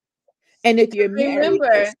 And if you're married,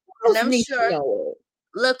 and I'm sure,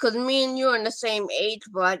 look, because me and you are in the same age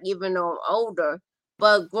block, even though I'm older.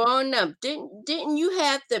 But growing up, didn't you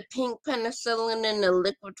have the pink penicillin in the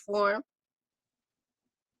liquid form?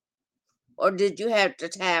 Or did you have the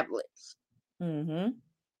tablets? Mm-hmm.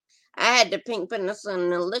 I had the pink penicillin in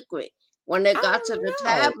the liquid. When it got to the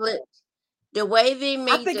tablets, the way they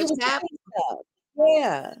made the tablets.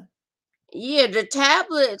 Yeah, the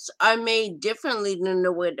tablets are made differently than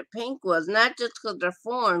the way the pink was, not just because the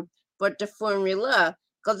form, but the formula.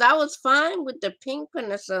 Because I was fine with the pink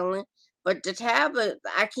penicillin, but the tablet,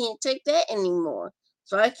 I can't take that anymore.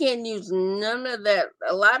 So I can't use none of that.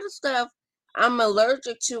 A lot of stuff I'm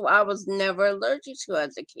allergic to, I was never allergic to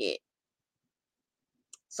as a kid.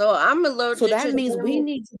 So I'm allergic to. So that means we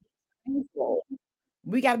need to be mindful.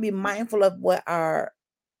 We got to be mindful of what our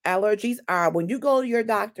allergies are. When you go to your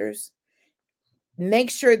doctors, make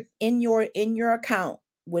sure in your account,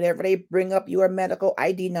 whenever they bring up your medical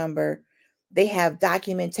ID number, they have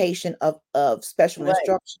documentation of special Right.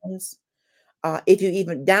 instructions. If you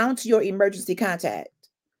even down to your emergency contact,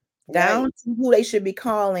 down Right. to who they should be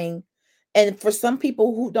calling. And for some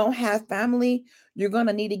people who don't have family, you're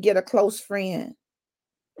gonna need to get a close friend.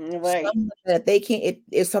 Right. Someone that they can't,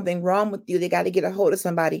 if something wrong with you, they got to get a hold of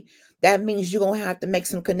somebody. That means you're gonna have to make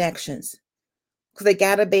some connections because they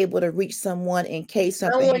gotta be able to reach someone in case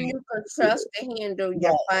something Someone happens you can to you. trust to handle Yeah.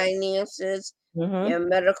 your finances, Mhm. your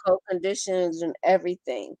medical conditions, and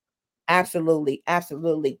everything. Absolutely,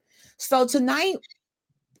 absolutely. So tonight,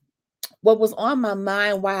 what was on my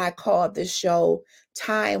mind, why I called this show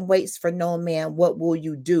 "Time Waits for No Man, What Will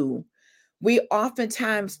You Do?" We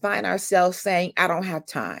oftentimes find ourselves saying, "I don't have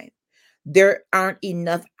time. There aren't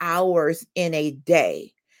enough hours in a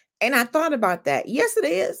day." And I thought about that. Yes, it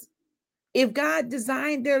is. If God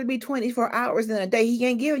designed there to be 24 hours in a day, He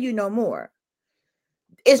can't give you no more.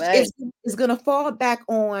 It's Right. it's it's gonna fall back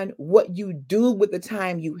on what you do with the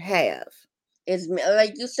time you have. It's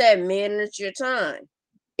like you said, manage your time.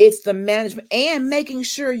 It's the management and making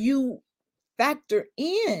sure you factor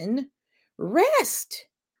in rest.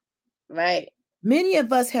 Right. Many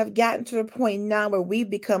of us have gotten to the point now where we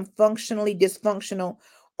become functionally dysfunctional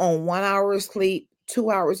on 1 hour of sleep, 2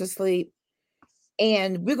 hours of sleep.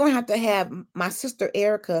 And we're going to have my sister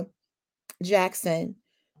Erica Jackson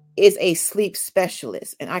is a sleep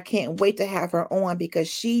specialist. And I can't wait to have her on because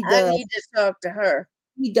I need to talk to her.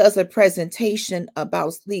 she does a presentation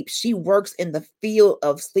about sleep. She works in the field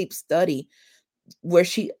of sleep study where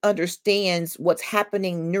she understands what's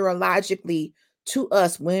happening neurologically to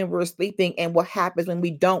us when we're sleeping and what happens when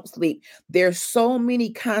we don't sleep. There's so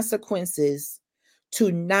many consequences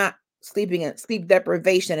to not sleeping and sleep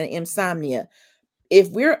deprivation and insomnia. If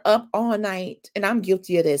we're up all night, and I'm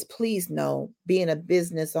guilty of this, please know, being a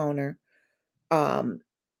business owner, um,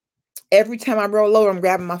 every time I roll over, I'm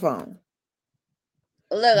grabbing my phone.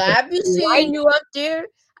 Look, The I be light, seeing you up there.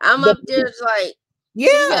 I'm the up there, it's like she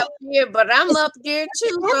yeah, up here, but I'm it's up there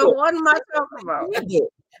too. have So it. what am I talking about? Have it.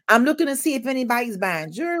 I'm looking to see if anybody's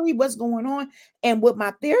buying jewelry, what's going on. And what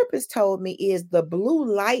my therapist told me is the blue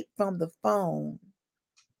light from the phone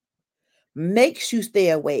makes you stay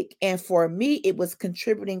awake. And for me, it was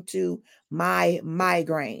contributing to my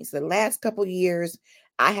migraines. The last couple of years,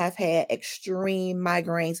 I have had extreme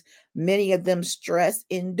migraines, many of them stress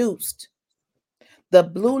induced. The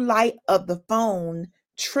blue light of the phone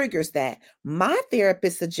triggers that. My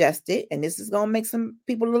therapist suggested, and this is going to make some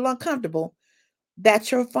people a little uncomfortable,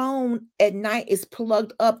 that your phone at night is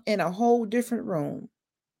plugged up in a whole different room.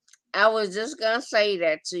 I was just gonna say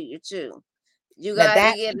that to you too. You Now gotta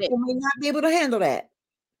that get it. people may not be able to handle that,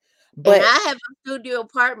 And but I have a studio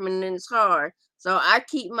apartment and it's hard. So I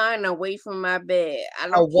keep mine away from my bed. I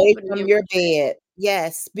don't keep away it from near your my bed. bed.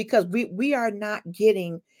 Yes, because we are not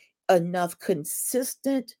getting enough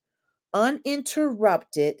consistent,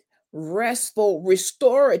 uninterrupted, restful,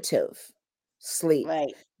 restorative sleep.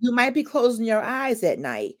 Right. You might be closing your eyes at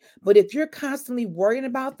night, but if you're constantly worrying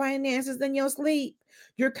about finances in your sleep,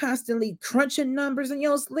 you're constantly crunching numbers in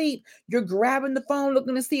your sleep, you're grabbing the phone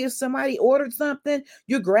looking to see if somebody ordered something,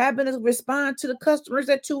 you're grabbing to respond to the customers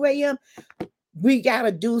at 2 a.m. We got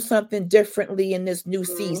to do something differently in this new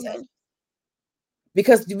season Hmm.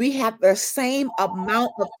 because we have the same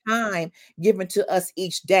amount of time given to us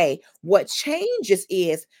each day. What changes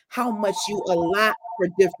is how much you allot for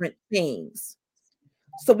different things.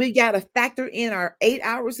 So we got to factor in our 8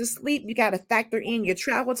 hours of sleep. You got to factor in your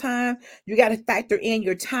travel time. You got to factor in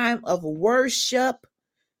your time of worship.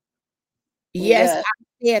 Yes, Yeah.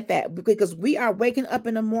 I said that because we are waking up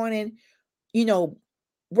in the morning, you know,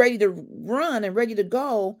 ready to run and ready to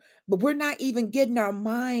go, but we're not even getting our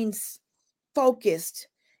minds focused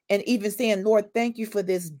and even saying, Lord, thank you for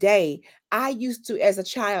this day. I used to, as a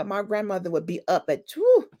child, my grandmother would be up at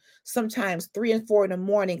sometimes 3 and 4 in the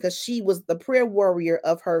morning because she was the prayer warrior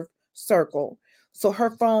of her circle. So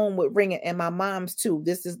her phone would ring and my mom's too.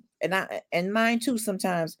 This is and mine too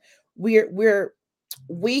sometimes. We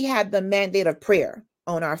have the mandate of prayer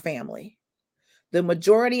on our family. The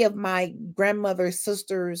majority of my grandmother's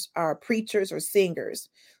sisters are preachers or singers.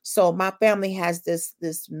 So my family has this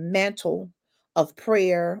mantle of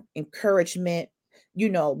prayer, encouragement,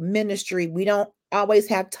 ministry. We don't always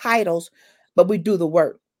have titles, but we do the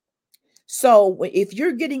work. So if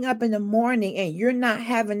you're getting up in the morning and you're not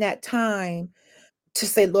having that time to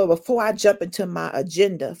say, Lord, before I jump into my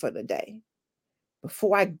agenda for the day,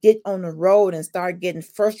 before I get on the road and start getting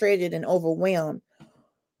frustrated and overwhelmed,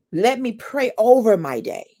 let me pray over my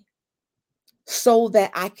day so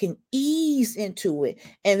that I can ease ease into it.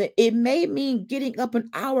 And it may mean getting up an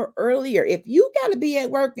hour earlier. If you got to be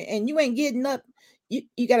at work and you ain't getting up,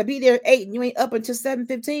 you got to be there at 8 and you ain't up until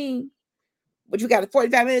 7:15, but you got a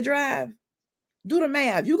 45-minute drive. Do the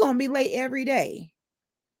math. You're going to be late every day.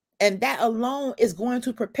 And that alone is going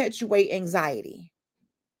to perpetuate anxiety.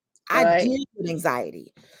 I Right. deal with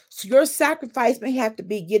anxiety. So your sacrifice may have to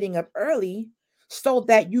be getting up early so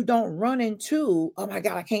that you don't run into, oh my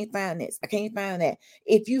God, I can't find this. I can't find that.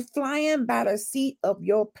 If you flying by the seat of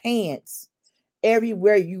your pants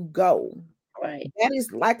everywhere you go, Right. that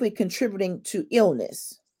is likely contributing to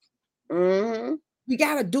illness. Mm-hmm. We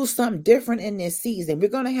got to do something different in this season. We're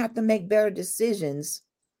going to have to make better decisions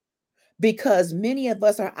because many of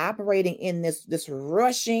us are operating in this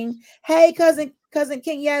rushing. Hey, cousin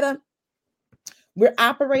Kenyatta, we're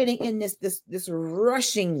operating in this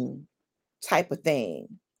rushing type of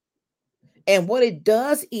thing. And what it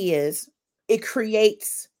does is it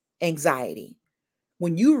creates anxiety.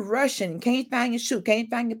 When you rushing, can't find your shoe, can't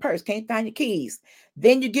find your purse, can't find your keys,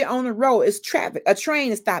 then you get on the road, it's traffic, a train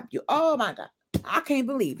to stop you. Oh my God, I can't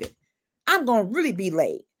believe it. I'm gonna really be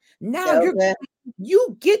late. Now Okay.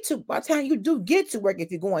 you get to, by the time you do get to work, if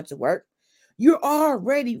you're going to work, you're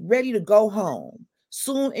already ready to go home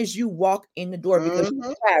soon as you walk in the door because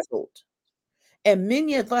you're frazzled. And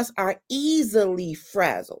many of us are easily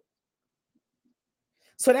frazzled.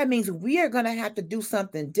 So that means we are going to have to do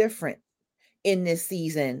something different in this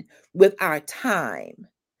season with our time,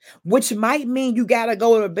 which might mean you got to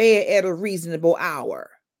go to bed at a reasonable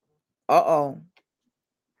hour. Uh-oh.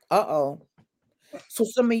 So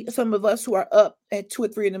some of us who are up at 2 or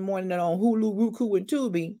 3 in the morning on Hulu, Roku, and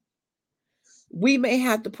Tubi, we may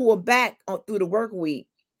have to pull back through the work week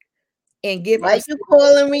and give Why you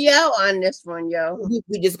calling me out on this one, yo?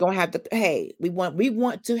 We just gonna have to. Hey, we want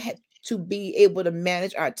to be able to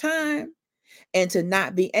manage our time and to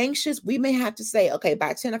not be anxious. We may have to say, okay,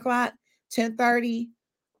 by 10 o'clock, 10:30,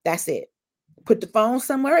 that's it. Put the phone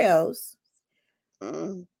somewhere else.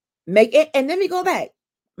 Make it, and let me go back.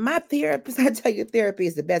 My therapist, I tell you, therapy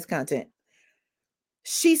is the best content.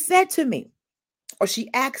 She said to me, or she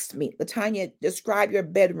asked me, Latanya, describe your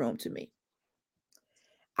bedroom to me.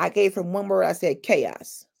 I gave her one word. I said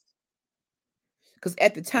chaos. Because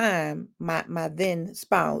at the time, my then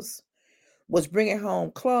spouse was bringing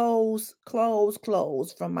home clothes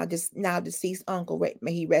from my now deceased uncle.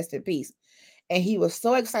 May he rest in peace. And he was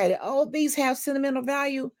so excited. Oh, these have sentimental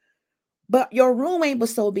value, but your room ain't but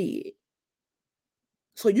so big.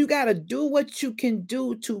 So you got to do what you can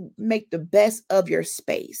do to make the best of your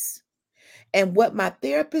space. And what my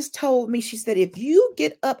therapist told me, she said, if you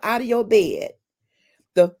get up out of your bed,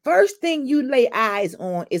 the first thing you lay eyes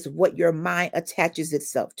on is what your mind attaches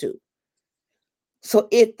itself to. So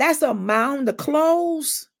if that's a mound of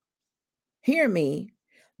clothes, hear me,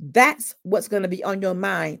 that's what's going to be on your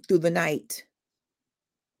mind through the night.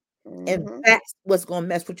 And that's what's going to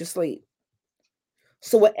mess with your sleep.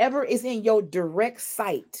 So whatever is in your direct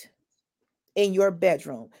sight in your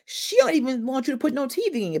bedroom, she don't even want you to put no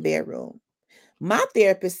TV in your bedroom. My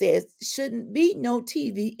therapist says shouldn't be no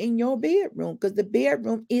TV in your bedroom because the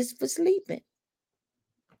bedroom is for sleeping.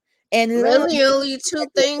 And really only two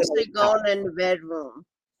things that go on in the bedroom.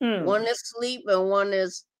 One is sleep and one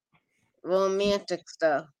is romantic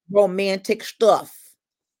stuff. Romantic stuff.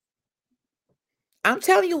 I'm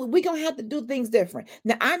telling you, we're going to have to do things different.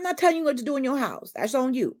 Now, I'm not telling you what to do in your house. That's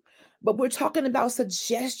on you. But we're talking about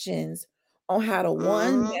suggestions on how to,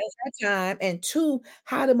 one, manage our time, and two,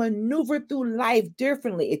 how to maneuver through life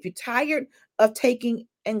differently. If you're tired of taking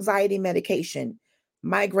anxiety medication,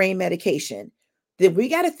 migraine medication, then we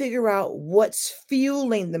got to figure out what's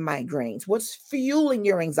fueling the migraines, what's fueling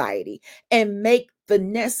your anxiety, and make the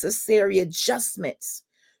necessary adjustments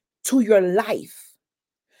to your life.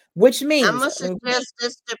 Which means I'm gonna suggest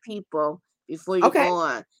this to people before you go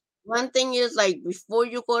on. One thing is, like, before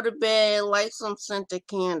you go to bed, light some scented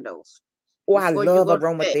candles. Oh, I love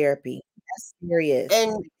aromatherapy. That's serious.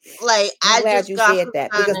 And like, I'm glad you said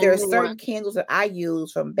that because there are certain candles that I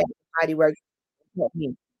use from Bath & Body Works.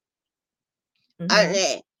 And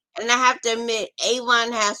I have to admit,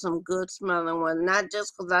 Avon has some good smelling ones. Not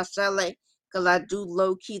just because I sell it, because I do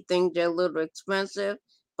low key think they're a little expensive,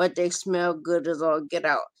 but they smell good as all get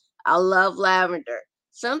out. I love lavender.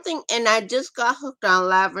 And I just got hooked on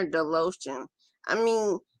lavender lotion. I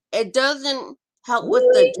mean, it doesn't help with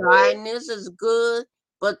the dryness, it's good,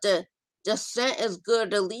 but the scent is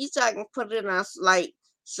good. At least I can put it on like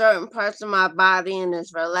certain parts of my body and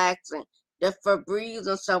it's relaxing. The Febreze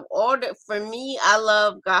and stuff. For me,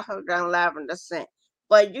 I got hooked on lavender scent.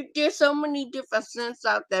 But you get so many different scents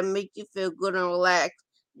out that make you feel good and relaxed.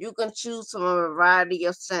 You can choose from a variety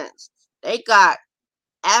of scents. They got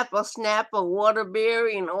apple snapper,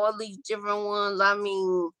 waterberry, and all these different ones. I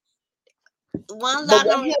mean, ones But I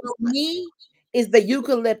what don't helps even. me is the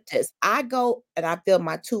eucalyptus. I go and I feel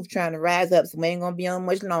my tooth trying to rise up, so we ain't gonna be on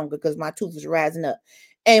much longer because my tooth is rising up.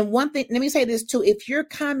 And one thing, let me say this too: if you're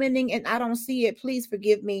commenting and I don't see it, please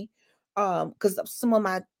forgive me, because some of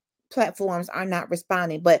my platforms are not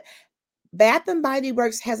responding. But Bath and Body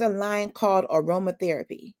Works has a line called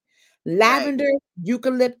aromatherapy. Right. Lavender,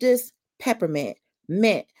 eucalyptus, peppermint,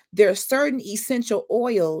 mint. There are certain essential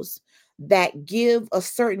oils that give a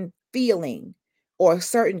certain feeling or a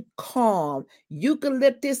certain calm.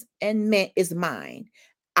 Eucalyptus and mint is mine.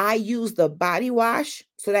 I use the body wash.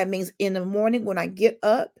 So that means in the morning when I get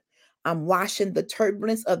up, I'm washing the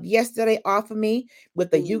turbulence of yesterday off of me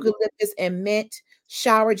with the Mm. eucalyptus and mint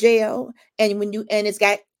shower gel. And it's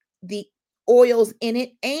got the oils in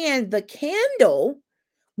it and the candle.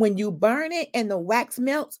 When you burn it and the wax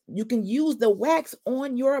melts, you can use the wax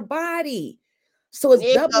on your body. So it's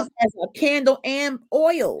Yeah, 'cause doubles as a candle and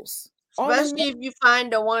oils all in especially if you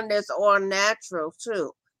find the one that's all natural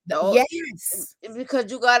too. one. The Yes.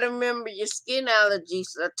 because you got to remember your skin allergies.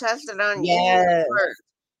 So test it on your hair Yes. first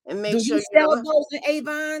and make Do sure you you sell don't. those in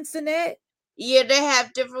Avon, Sinette? Yeah, they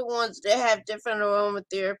have different ones. They have different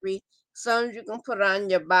aromatherapy. Some you can put on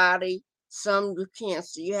your body, some you can't.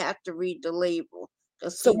 So you have to read the label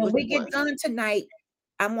to So see when which we one. get done tonight,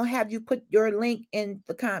 I'm gonna have you put your link in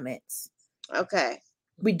the comments. Okay.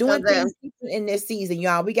 We're Cause doing things different in this season,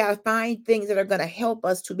 y'all. We got to find things that are going to help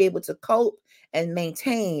us to be able to cope and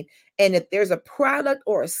maintain. And if there's a product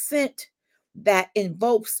or a scent that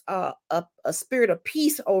invokes a spirit of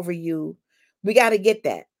peace over you, we got to get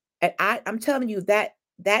that. And I'm telling you that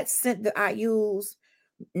scent that I use,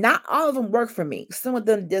 not all of them work for me. Some of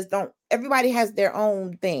them just don't. Everybody has their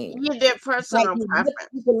own thing. you did Like personal the preference.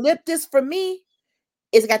 eucalyptus for me,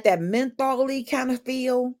 it's got that mentholy kind of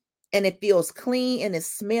feel, and it feels clean and it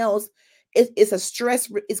smells. It's a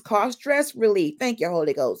it's called stress relief. Thank you,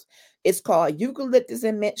 Holy Ghost. It's called eucalyptus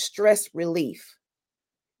and mint stress relief.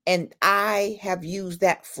 And I have used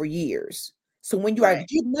that for years. So when you are Right.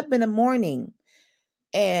 getting up in the morning,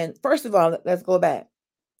 and first of all, let's go back.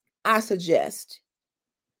 I suggest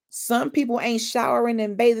some people ain't showering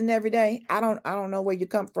and bathing every day. I don't know where you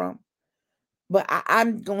come from, but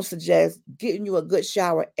I'm gonna suggest getting you a good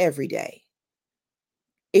shower every day.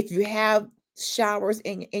 If you have showers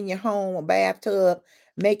in your home or bathtub,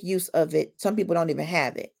 make use of it. Some people don't even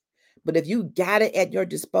have it. But if you got it at your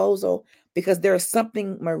disposal, because there's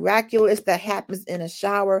something miraculous that happens in a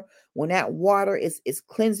shower when that water is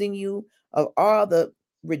cleansing you of all the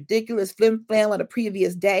ridiculous flim flam of the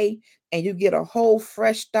previous day, and you get a whole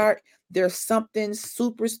fresh start. There's something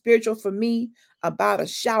super spiritual for me about a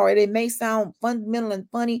shower. It may sound fundamental and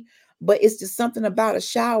funny, but it's just something about a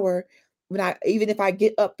shower when even if I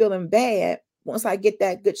get up feeling bad, once I get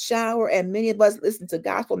that good shower, and many of us listen to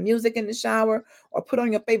gospel music in the shower or put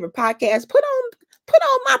on your favorite podcast, put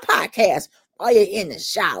on my podcast while you're in the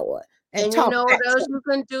shower and And you talk know back what to else me. you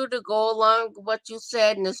can do to go along with what you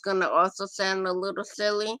said, and it's gonna also sound a little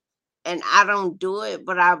silly, and I don't do it,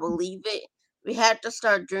 but I believe it. We have to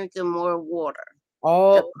start drinking more water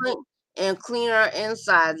and Oh, clean our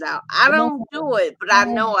insides out. I come don't do it, but I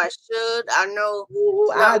know on. I should. I know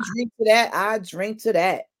Ooh, some I drink to that. I drink to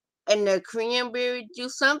that. and the cranberry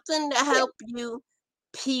juice, something to help you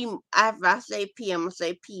pee. If I say pee, I'm gonna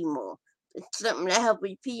say pee more. It's something to help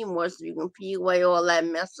you pee more, so you can pee away all that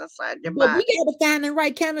mess inside your But we body. got to find the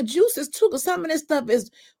right kind of juices too, because some of this stuff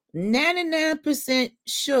is 99%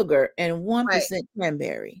 sugar and Right. 1%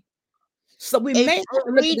 cranberry. So we If may have to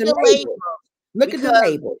and look at read the the label label. Look at the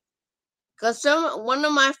because label. one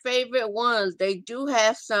of my favorite ones, they do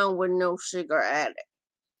have some with no sugar added.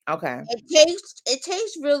 Okay. It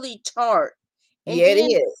tastes really tart. And Yeah, it then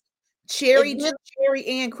is. if Cherry, you cherry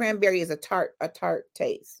and cranberry is a tart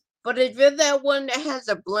taste. but if you're that one that has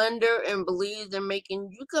a blender and believes in making,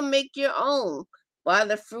 you can make your own. Buy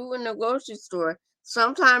the fruit in the grocery store.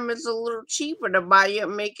 Sometimes it's a little cheaper to buy it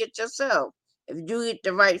and make it yourself. If you get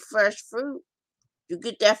the right fresh fruit, you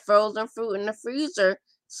get that frozen fruit in the freezer.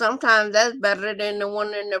 Sometimes that's better than the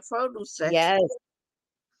one in the produce section Yes,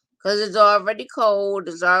 because it's already cold,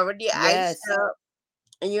 it's already iced yes, up,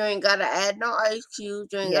 and you ain't gotta add no ice cubes.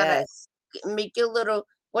 You ain't gotta yes. make your little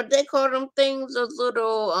what they call them things, those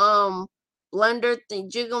little blender thing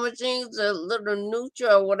jiggle machines, a little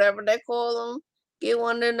Nutra or whatever they call them. Get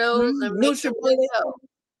one of those and make it NutriBullet. yourself.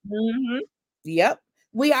 Mhm. Yep.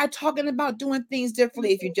 We are talking about doing things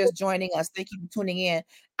differently. If you're just joining us, thank you for tuning in.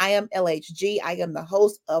 I am LHG. I am the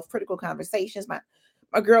host of Critical Conversations. My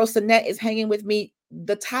girl Sinette is hanging with me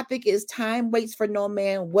the topic is time waits for no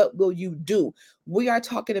man. What will you do? We are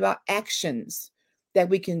talking about actions that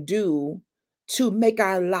we can do to make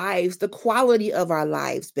our lives, the quality of our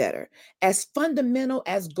lives better. As fundamental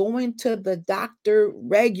as going to the doctor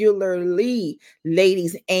regularly,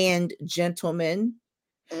 ladies and gentlemen,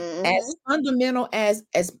 as fundamental as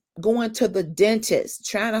going to the dentist,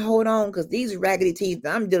 trying to hold on because these raggedy teeth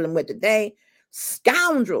that I'm dealing with today,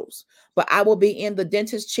 scoundrels. But I will be in the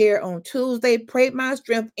dentist chair on Tuesday. Pray my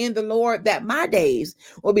strength in the Lord that my days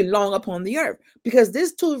will be long upon the earth. Because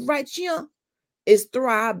this tooth right here is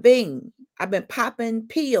throbbing. I've been popping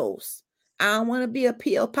pills. I don't want to be a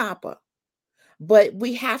pill popper. But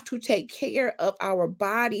we have to take care of our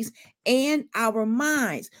bodies and our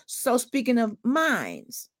minds. So speaking of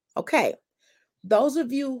minds, okay, those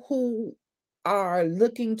of you who are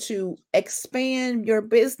looking to expand your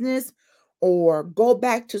business or go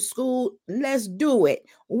back to school, let's do it.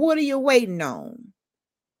 What are you waiting on?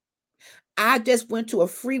 I just went to a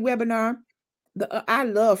free webinar. I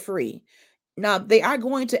love free. Now, they are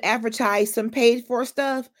going to advertise some paid for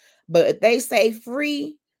stuff, but if they say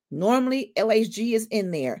free, normally LHG is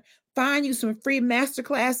in there. Find you some free master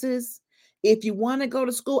classes. If you want to go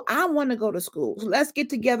to school, I want to go to school. So let's get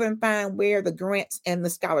together and find where the grants and the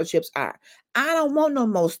scholarships are. I don't want no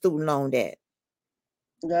more student loan debt.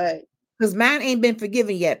 Right. Because mine ain't been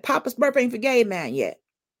forgiven yet. Papa Smurf ain't forgave mine yet.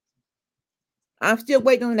 I'm still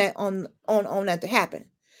waiting on that on that to happen.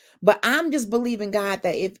 But I'm just believing God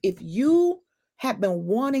that if you have been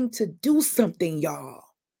wanting to do something, y'all,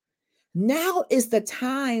 now is the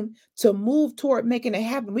time to move toward making it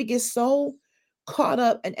happen. We get so caught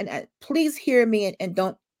up, and please hear me and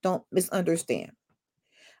don't misunderstand.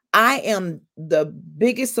 I am the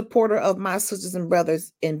biggest supporter of my sisters and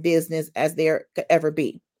brothers in business as there could ever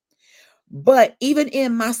be. But even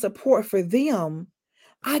in my support for them,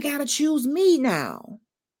 I gotta choose me now.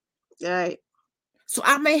 Right. So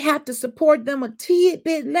I may have to support them a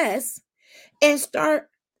bit less and start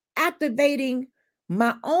activating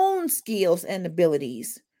my own skills and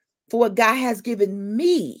abilities for what God has given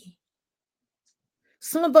me.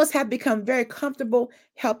 Some of us have become very comfortable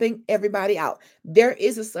helping everybody out. There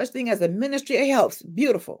is a such thing as a ministry of helps.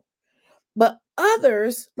 Beautiful. But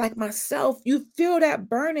others, like myself, you feel that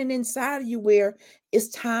burning inside of you where it's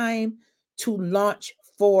time to launch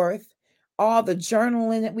forth all the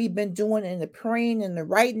journaling that we've been doing and the praying and the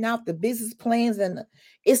writing out the business plans. And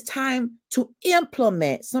it's time to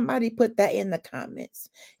implement. Somebody put that in the comments.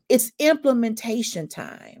 It's implementation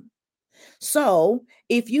time. So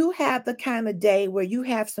if you have the kind of day where you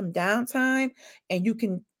have some downtime and you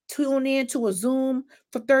can tune in to a Zoom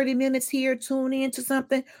for 30 minutes here, tune in to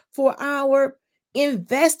something for an hour,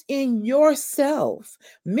 invest in yourself.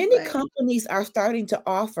 Many Right. companies are starting to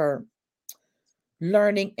offer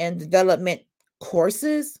learning and development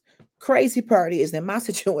courses. Crazy part is in my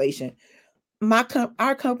situation,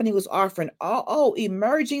 our company was offering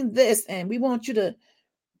emerging this, and we want you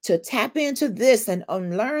to tap into this and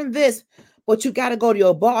learn this, but you got to go to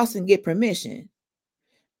your boss and get permission.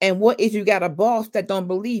 And what if you got a boss that don't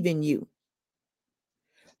believe in you?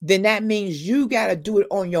 Then that means you got to do it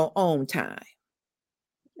on your own time.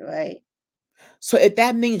 Right. So if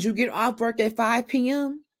that means you get off work at 5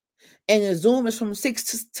 p.m. and the Zoom is from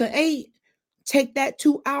 6 to 8, take that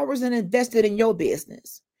 2 hours and invest it in your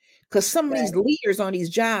business. Because some of these leaders on these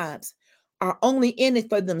jobs are only in it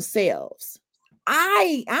for themselves.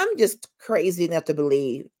 I'm just crazy enough to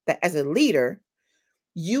believe that as a leader,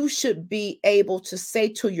 you should be able to say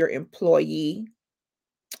to your employee,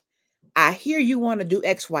 I hear you want to do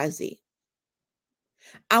XYZ.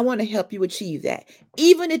 I want to help you achieve that.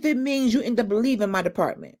 Even if it means you end up leaving my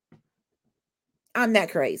department. I'm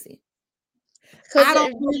that crazy. I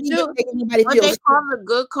don't you need do to make anybody what feel they sick. call it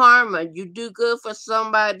good karma. You do good for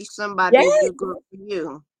somebody, somebody Yes. do good for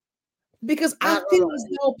you. Because I Not feel always.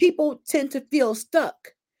 as though people tend to feel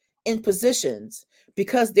stuck in positions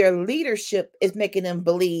because their leadership is making them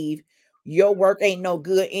believe your work ain't no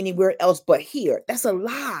good anywhere else but here. That's a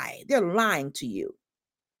lie. They're lying to you.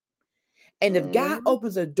 And if God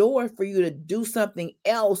opens a door for you to do something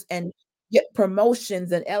else and get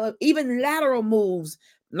promotions and even lateral moves,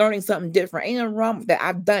 learning something different, ain't nothing wrong with that.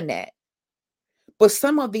 I've done that. But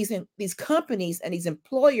some of these companies and these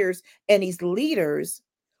employers and these leaders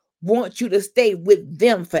want you to stay with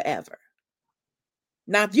them forever.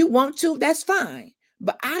 Now, if you want to, that's fine.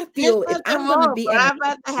 But I There's feel if nothing I'm going to wrong, be but at I'd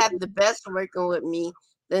rather have the best working with me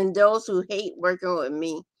than those who hate working with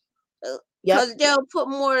me. Because they'll put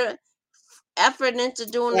more effort into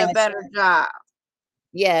doing a Yes. better job.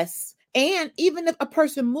 Yes. And even if a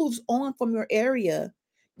person moves on from your area,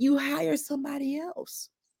 you hire somebody else.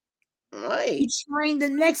 You Right. train the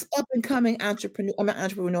next up and coming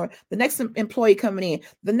entrepreneur, the next employee coming in,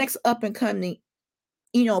 the next up and coming,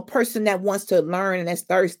 person that wants to learn and that's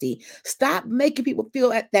thirsty. Stop making people feel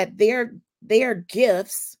that their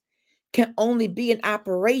gifts can only be in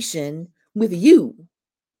operation with you.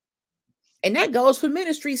 And that goes for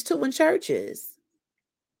ministries too and churches.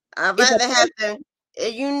 I'd If a rather have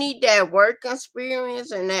you need that work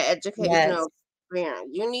experience and that Yes, educational experience.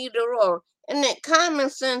 You need the role. And that common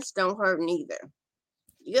sense don't hurt neither.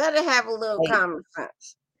 You gotta have a little like, common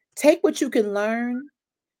sense. take what you can learn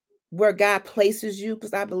where God places you,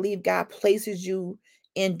 because I believe God places you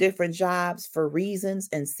in different jobs for reasons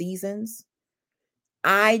and seasons.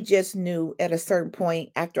 I just knew at a certain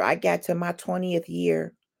point after I got to my 20th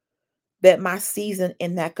year that my season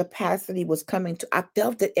in that capacity was coming to. I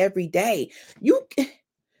felt it every day. I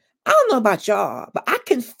don't know about y'all, but I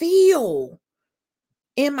can feel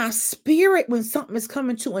in my spirit when something is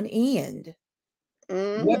coming to an end.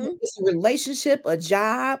 Whether Mm-hmm. it's a relationship, a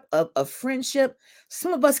job, a friendship,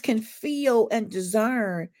 some of us can feel and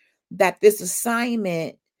discern that this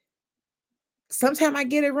assignment, sometimes I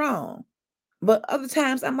get it wrong, but other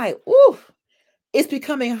times I'm like, ooh, it's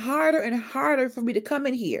becoming harder and harder for me to come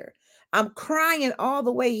in here. I'm crying all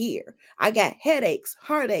the way here. I got headaches,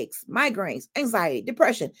 heartaches, migraines, anxiety,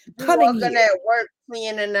 depression You coming walking here. at work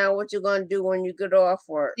planning out what you're gonna do when you get off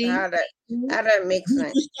work. See? How that makes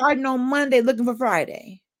sense. You starting on Monday looking for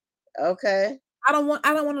Friday. Okay. I don't want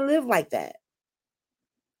to live like that.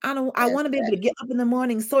 I That's want to be able that. to get up in the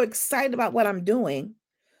morning so excited about what I'm doing,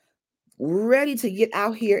 ready to get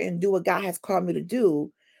out here and do what God has called me to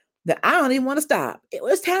do, that I don't even want to stop.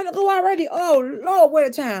 It's time to go already. Oh Lord, where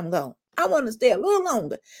the time go? I want to stay a little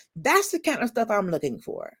longer. That's the kind of stuff I'm looking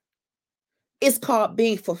for. It's called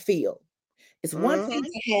being fulfilled. It's one thing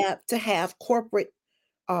Mm-hmm. to have corporate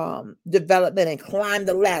development and climb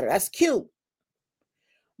the ladder. That's cute.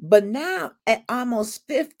 But now at almost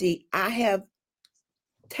 50, I have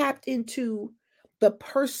tapped into the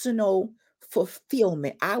personal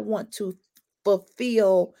fulfillment. I want to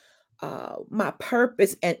fulfill my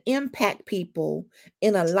purpose and impact people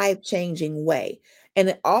in a life changing way.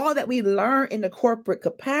 And all that we learn in the corporate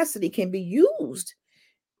capacity can be used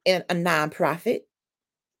in a nonprofit,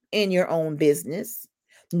 in your own business.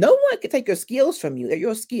 No one can take your skills from you, they're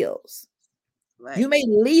your skills. You Right. may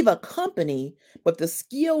leave a company, but the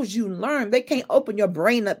skills you learn, they can't open your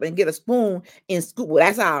brain up and get a spoon in school. Well,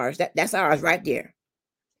 that's ours. That's ours right there.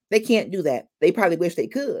 They can't do that. They probably wish they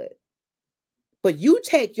could. But you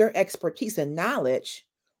take your expertise and knowledge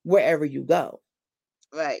wherever you go,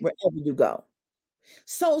 Right. wherever you go.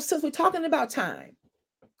 So since we're talking about time,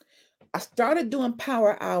 I started doing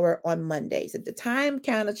Power Hour on Mondays. The time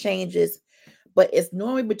kind of changes, but it's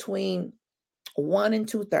normally between 1 and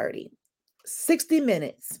 2:30. 60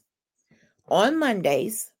 minutes on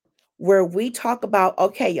Mondays where we talk about,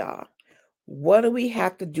 okay, y'all, what do we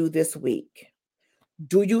have to do this week?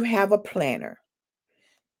 Do you have a planner?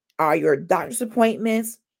 Are your doctor's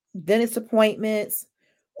appointments, dentist appointments,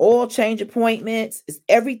 oil change appointments? Is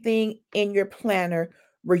everything in your planner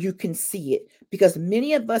where you can see it? Because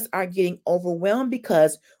many of us are getting overwhelmed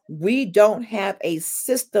because we don't have a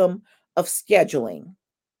system of scheduling.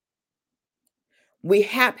 We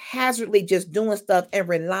haphazardly just doing stuff and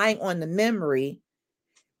relying on the memory,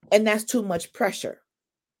 and that's too much pressure.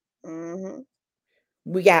 Mm-hmm.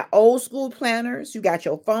 We got old school planners. You got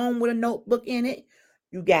your phone with a notebook in it.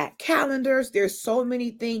 You got calendars. There's so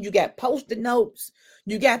many things. You got post-it notes.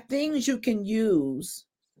 You got things you can use.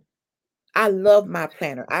 I love my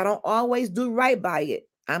planner. I don't always do right by it.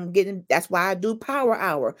 That's why I do Power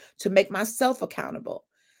Hour, to make myself accountable.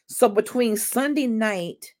 So between Sunday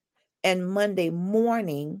night and Monday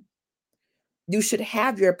morning, you should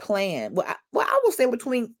have your plan. I will say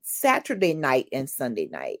between Saturday night and Sunday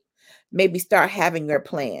night, maybe start having your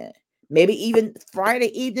plan. Maybe even Friday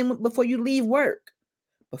evening before you leave work.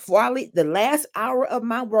 Before I leave, the last hour of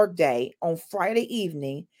my workday on Friday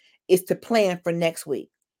evening is to plan for next week.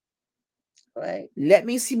 Right. Let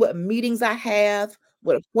me see what meetings I have,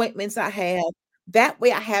 what appointments I have. That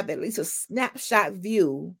way I have at least a snapshot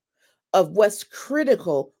view of what's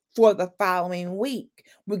critical for the following week.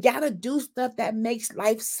 We got to do stuff that makes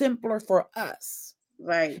life simpler for us.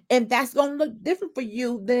 Right. And that's going to look different for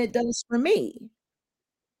you than it does for me.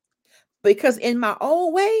 Because in my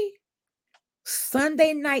old way,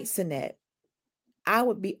 Sunday nights in that, I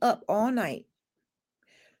would be up all night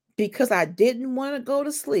because I didn't want to go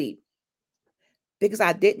to sleep, because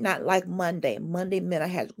I did not like Monday. Monday meant I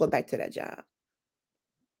had to go back to that job.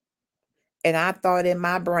 And I thought in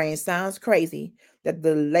my brain, sounds crazy, that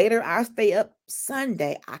the later I stay up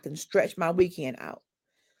Sunday, I can stretch my weekend out.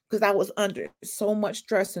 because I was under so much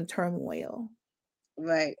stress and turmoil.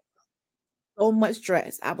 Right. So much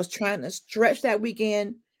stress. I was trying to stretch that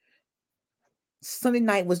weekend. Sunday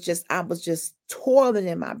night I was just toiling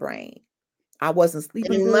in my brain. I wasn't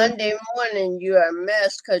sleeping And good. Monday morning, you're a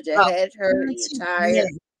mess because your Oh, head hurt, you're tired. yes.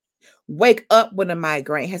 Wake up with a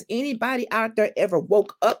migraine. Has anybody out there ever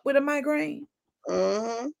woke up with a migraine?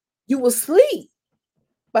 Mm-hmm. You will sleep.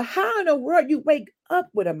 But how in the world you wake up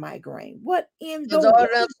with a migraine? What in the Because all world?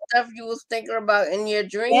 that stuff you was thinking about in your Yes,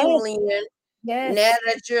 dreamland, now yes,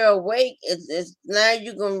 that you're awake, it's now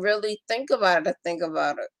you can really think about it.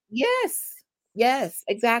 yes,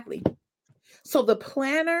 exactly. So the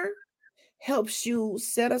planner helps you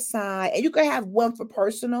set aside, and you can have one for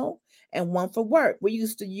personal and one for work. We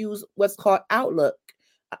used to use what's called Outlook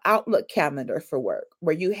calendar for work,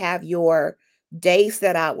 where you have your day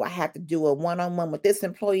set out. Well, I have to do a one-on-one with this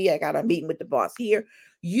employee. I got a meeting with the boss here.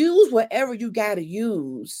 Use whatever you got to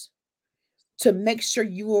use to make sure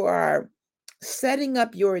you are setting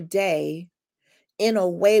up your day in a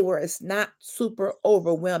way where it's not super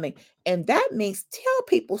overwhelming. And that means tell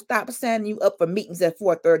people stop signing you up for meetings at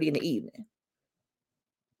 4:30 in the evening.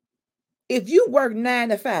 If you work 9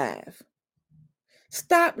 to 5,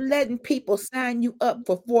 stop letting people sign you up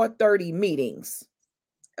for 4:30 meetings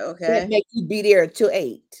that Okay. make you be there until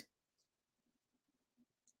 8.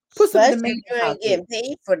 Put some Especially if demands you out ain't there. getting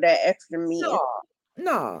paid for that extra meeting.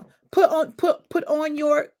 No. Put on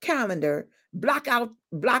your calendar, block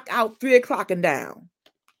out 3 o'clock and down.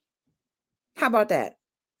 How about that?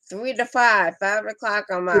 3 to 5, 5 o'clock,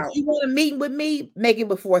 I'm If out. you want a meeting with me, make it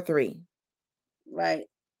before 3. Right.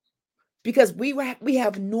 Because we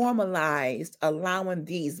have normalized allowing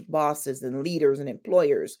these bosses and leaders and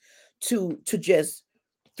employers to just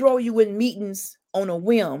throw you in meetings on a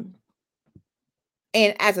whim.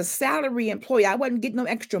 And as a salary employee, I wasn't getting no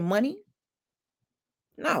extra money.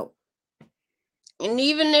 No. And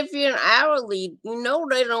even if you're an hourly, you know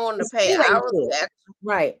they don't want to It pay still ain't hourly good. extra.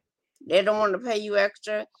 Right. They don't want to pay you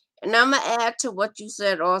extra. And I'm going to add to what you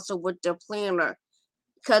said also with the planner.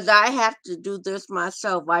 Because I have to do this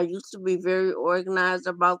myself. I used to be very organized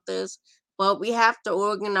about this. But we have to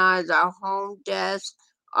organize our home desk,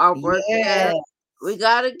 our work desk. Yeah. We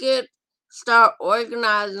got to start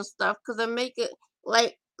organizing stuff. Because I make it,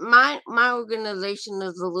 like, my organization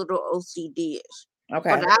is a little OCD-ish. Okay.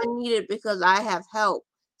 But I need it because I have help.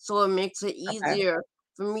 So it makes it Okay. easier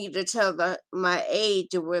for me to tell my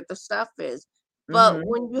age of where the stuff is. But Mhm.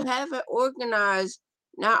 when you have it organized,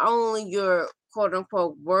 not only your quote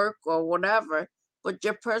unquote work or whatever, but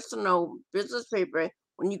your personal business paper,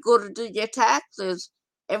 when you go to do your taxes,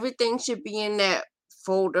 everything should be in that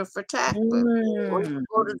folder for taxes. When you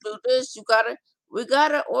go to do this, we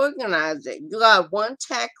gotta organize it. You got one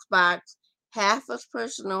tax box, half is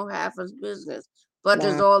personal, half is business, but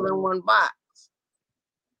it's Wow. all in one box.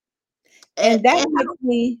 And that And makes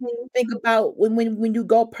me think about when you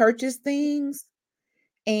go purchase things,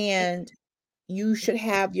 and you should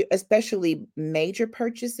have your, especially major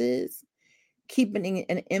purchases, keeping in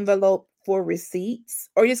an envelope for receipts,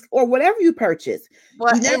 or whatever you purchase.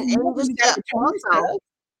 but You never know and when just you got to return also, stuff.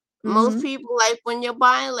 most Mhm. people, like when you're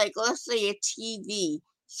buying, like, let's say a TV,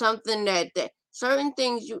 something that certain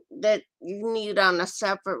things that you need on a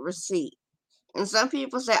separate receipt. And some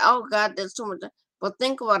people say, "Oh God, that's too much." But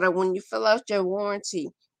think about it: when you fill out your warranty,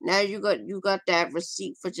 now you got that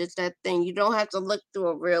receipt for just that thing. You don't have to look through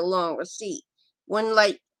a real long receipt. When,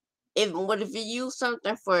 like, if you use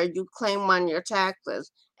something for you claim on your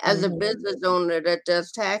taxes, as a Mhm. business owner that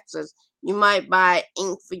does taxes, you might buy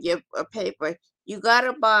ink for your paper. You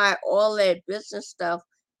gotta buy all that business stuff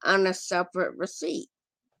on a separate receipt.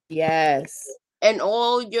 Yes. And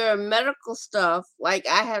all your medical stuff, like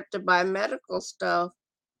I have to buy medical stuff,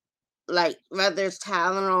 like whether it's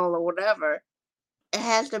Tylenol or whatever, it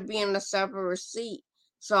has to be in a separate receipt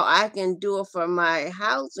so I can do it for my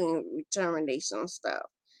housing determination stuff.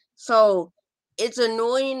 So it's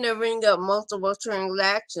annoying to ring up multiple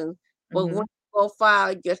transactions, but when Mhm. you go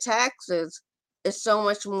file your taxes, it's so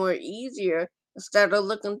much more easier instead of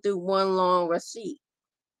looking through one long receipt.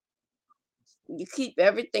 You keep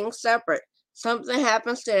everything separate. Something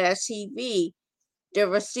happens to that TV, the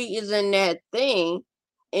receipt is in that thing,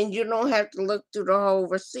 and you don't have to look through the whole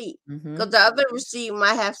receipt. Mhm. Because the other receipt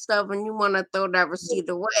might have stuff and you want to throw that receipt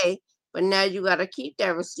away, but now you got to keep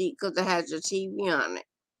that receipt because it has your TV on it.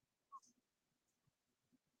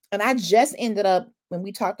 And I just ended up, when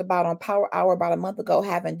we talked about on Power Hour about a month ago,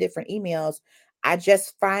 having different emails. I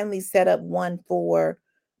just finally set up one for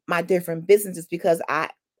my different businesses, because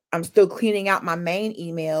I'm still cleaning out my main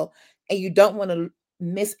email, and you don't want to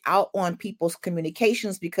miss out on people's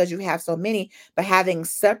communications because you have so many, but having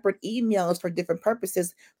separate emails for different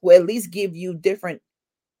purposes will at least give you different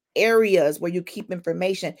areas where you keep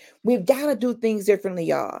information. We've got to do things differently,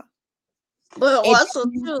 y'all. But It also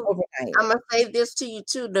doesn't too, overnight. I'm gonna say this to you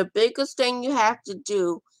too. The biggest thing you have to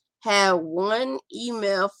do, have one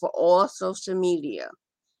email for all social media.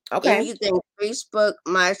 Okay. Anything, Facebook,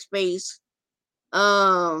 MySpace,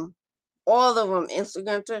 all of them,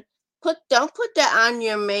 Instagram, Twitter. Don't put that on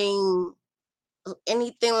your main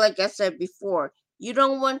anything. Like I said before, you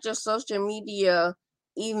don't want your social media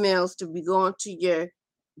emails to be going to your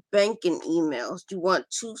banking emails. You want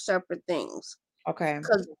two separate things. Okay.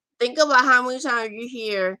 Because think about how many times you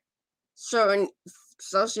hear certain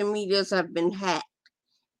social medias have been hacked.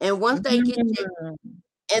 And once they get you, Mhm.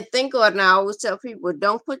 and think about it, now I always tell people,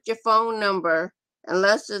 don't put your phone number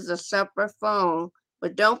unless it's a separate phone,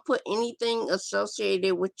 but don't put anything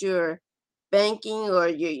associated with your banking or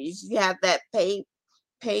if you have that pay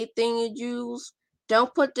thing you use,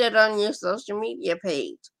 don't put that on your social media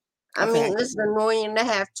page. I Okay. mean, it's annoying to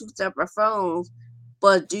have two separate phones,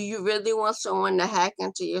 but do you really want someone to hack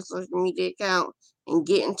into your social media account and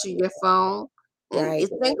get into your phone? And Right.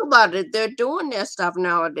 think about it, they're doing that stuff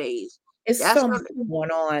nowadays. It's That's so what. much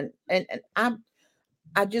going on. And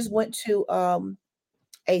I just went to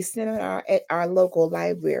a seminar at our local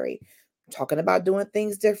library talking about doing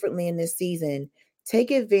things differently in this season.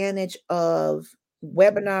 Take advantage of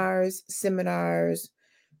webinars, seminars,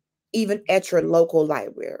 even at your local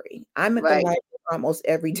library. I'm at the Right. library almost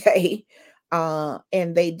every day.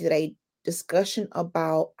 And they did a discussion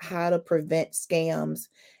about how to prevent scams.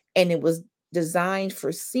 And it was designed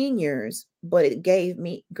for seniors, but it gave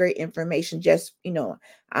me great information. Just,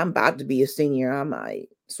 I'm about to be a senior.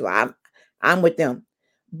 I'm with them.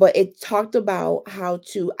 But it talked about how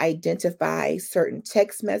to identify certain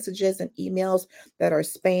text messages and emails that are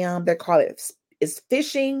spam. They call it's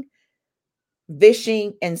phishing,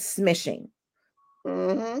 vishing, and smishing.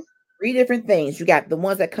 Mm-hmm. 3 different things. You got the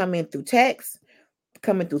ones that come in through text,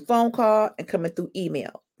 coming through phone call, and coming through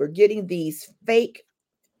email. We're getting these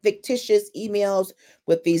fictitious emails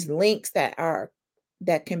with these links that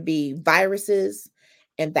can be viruses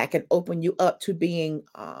and that can open you up to being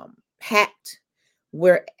hacked.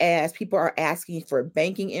 Whereas people are asking for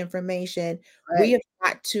banking information, Right.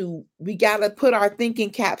 we got to put our thinking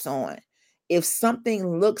caps on. If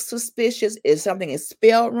something looks suspicious, if something is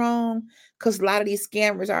spelled wrong, because a lot of these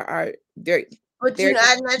scammers are But they're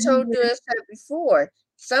I told you this before.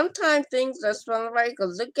 Sometimes things are spelled right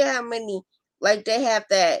because look at how many, like they have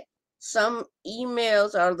that. Some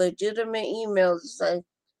emails are legitimate emails. It's like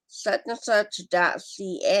such and such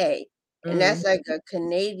 .ca, and that's like a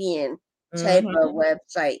Canadian type of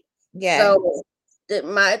website. Yeah. So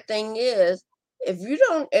my thing is, if you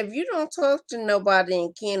don't talk to nobody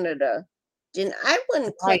in Canada, then I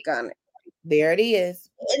wouldn't Right. click on it. There it is.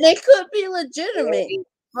 And they could be legitimate,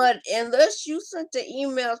 but unless you sent the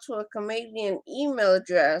email to a Canadian email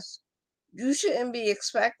address, you shouldn't be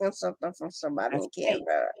expecting something from somebody That's in right.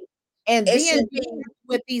 Canada. And It then should be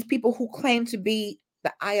with these people who claim to be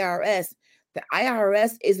the IRS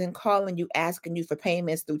isn't calling you asking you for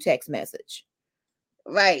payments through text message.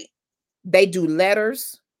 right. They do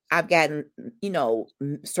letters. I've gotten,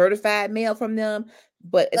 certified mail from them,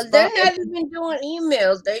 but as But far they're as not even doing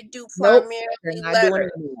emails. They do nope, they're primarily not doing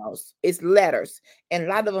letters. emails. It's letters. And a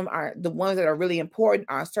lot of them are the ones that are really important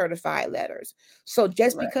are certified letters. So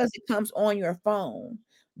just Right. because it comes on your phone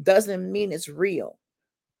doesn't mean it's real.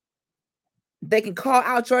 They can call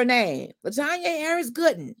out your name, Latanya Harris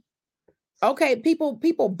Gooden. Okay,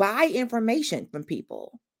 people buy information from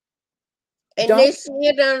people. And Don't they see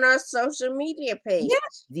it on our social media page.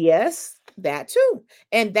 yes, that too.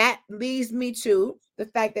 And that leads me to the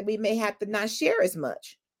fact that we may have to not share as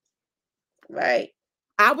much. Right.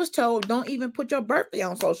 I was told don't even put your birthday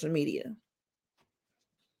on social media.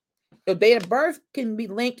 Your date of birth can be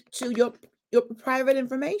linked to your private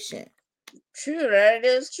information. True, that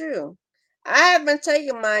is true. I haven't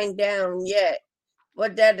taken mine down yet,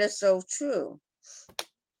 but that is so true.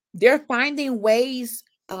 They're finding ways.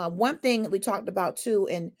 One thing we talked about too,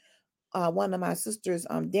 and one of my sisters,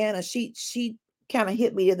 Dana, she kind of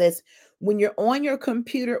hit me to this. When you're on your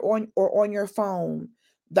computer or on your phone,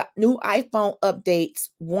 the new iPhone updates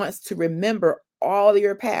wants to remember all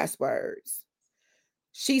your passwords.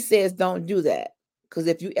 She says don't do that because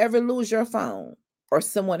if you ever lose your phone or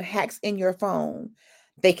someone hacks in your phone,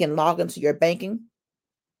 they can log into your banking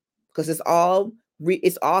because it's all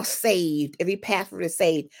saved. Every password is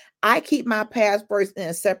saved. I keep my passwords in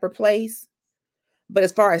a separate place. But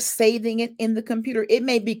as far as saving it in the computer, it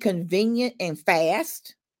may be convenient and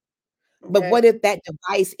fast, But Okay. what if that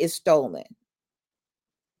device is stolen?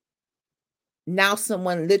 Now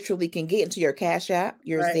someone literally can get into your Cash App,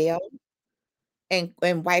 your Right. Zelle,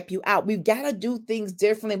 and wipe you out. We've got to do things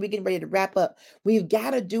differently. We're getting ready to wrap up. We've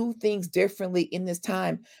got to do things differently in this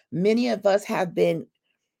time. Many of us have been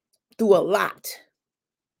through a lot,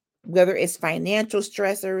 whether it's financial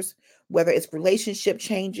stressors, whether it's relationship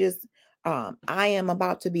changes. I am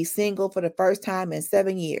about to be single for the first time in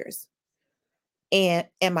 7 years. And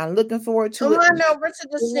am I looking forward to Come it? on over to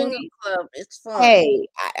the single Absolutely. club. It's fun. Hey,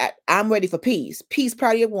 I'm ready for peace. Peace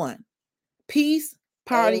party of one. Peace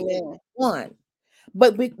party Amen. one.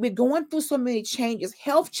 But we're going through so many changes,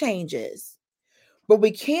 health changes, but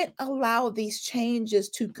we can't allow these changes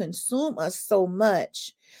to consume us so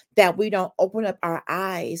much that we don't open up our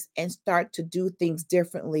eyes and start to do things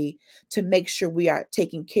differently to make sure we are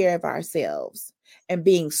taking care of ourselves and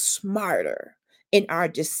being smarter in our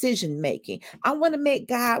decision making. I want to make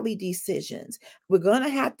godly decisions. We're going to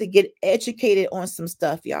have to get educated on some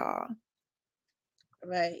stuff, y'all.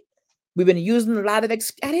 Right. We've been using a lot of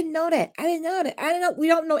I didn't know that. I didn't know that. I didn't know we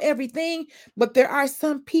don't know everything, but there are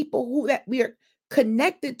some people who that we are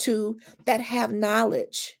connected to that have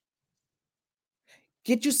knowledge.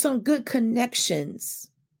 Get you some good connections.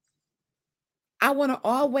 I want to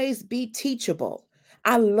always be teachable.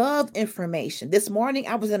 I love information. This morning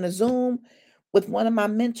I was in a Zoom with one of my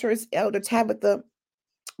mentors, Elder Tabitha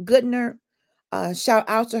Goodner. Shout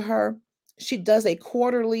out to her. She does a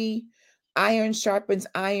quarterly Iron Sharpens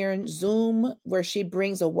Iron Zoom where she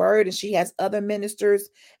brings a word and she has other ministers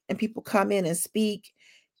and people come in and speak.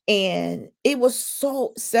 And it was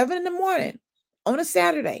so 7 in the morning on a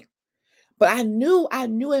Saturday. But I knew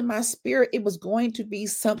in my spirit it was going to be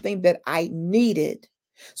something that I needed.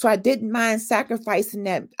 So I didn't mind sacrificing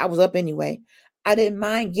that. I was up anyway. I didn't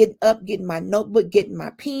mind getting up, getting my notebook, getting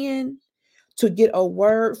my pen to get a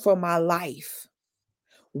word for my life.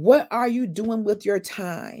 What are you doing with your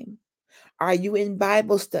time? Are you in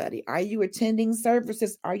Bible study? Are you attending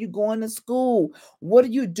services? Are you going to school? What are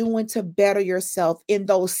you doing to better yourself in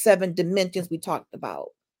those 7 dimensions we talked about?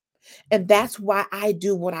 And that's why I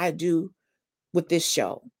do what I do with this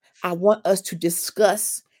show. I want us to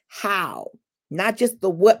discuss how, not just the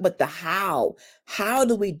what, but the how. How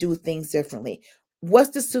do we do things differently? What's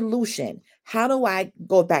the solution? How do I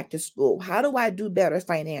go back to school? How do I do better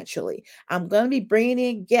financially? I'm going to be bringing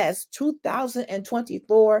in guests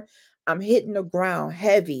 2024. I'm hitting the ground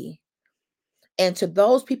heavy. And to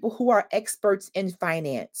those people who are experts in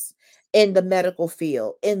finance, in the medical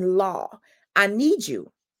field, in law, I need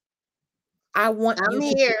you. I want I'm you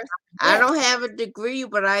to be here. I yes. don't have a degree,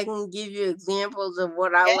 but I can give you examples of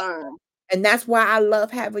what I learned. And that's why I love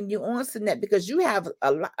having you on, Sinette, because you have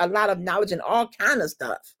a lot of knowledge in all kind of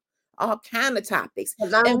stuff, all kind of topics.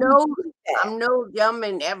 Because And we need that. I'm no yum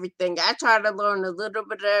in everything. I try to learn a little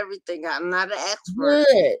bit of everything. I'm not an expert,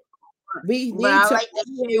 Good. We but I need to like to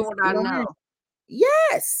share always what I learn. know.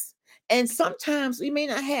 Yes. And sometimes we may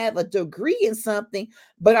not have a degree in something,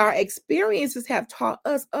 but our experiences have taught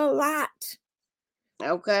us a lot.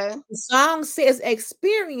 Okay. The song says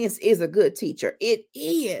experience is a good teacher. It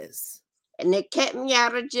is. And it kept me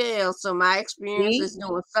out of jail, so my experience See? is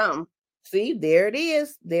doing something. See, there it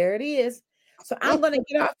is. There it is. So I'm gonna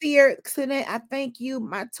get off here. Sinette, I thank you.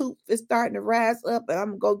 My tooth is starting to rise up, and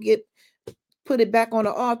I'm gonna go put it back on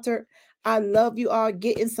the altar. I love you all.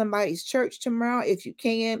 Get in somebody's church tomorrow if you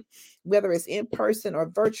can, whether it's in person or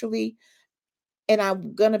virtually. And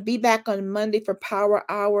I'm gonna be back on Monday for Power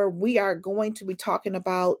Hour. We are going to be talking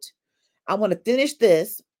about. I want to finish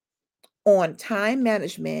this on time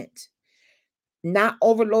management, not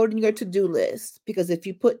overloading your to-do list, because if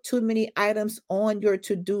you put too many items on your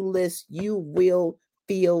to-do list, you will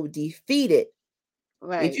feel defeated. If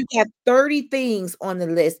Right. you have 30 things on the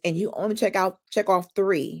list and you only check off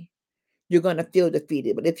 3, you're going to feel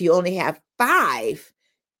defeated. But if you only have 5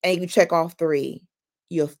 and you check off 3,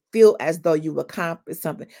 you'll feel as though you accomplished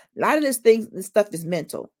something. A lot of this stuff is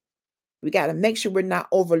mental. We got to make sure we're not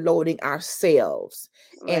overloading ourselves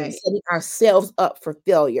and Right. setting ourselves up for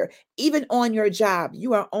failure. Even on your job,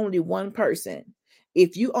 you are only one person.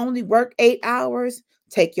 If you only work 8 hours,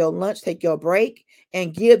 take your lunch, take your break,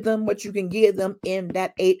 and give them what you can give them in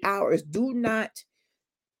that 8 hours. Do not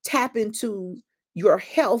tap into your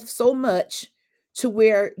health so much to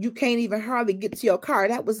where you can't even hardly get to your car.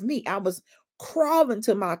 That was me. I was crawling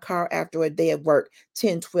to my car after a day of work,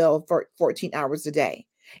 10, 12, 14 hours a day,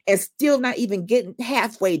 and still not even getting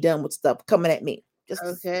halfway done with stuff coming at me.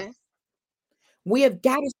 Okay. We have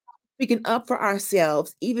got to start speaking up for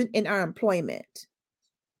ourselves, even in our employment.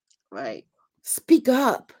 Right. Speak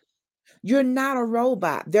up. You're not a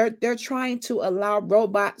robot. They're trying to allow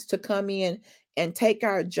robots to come in and take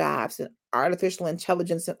our jobs and artificial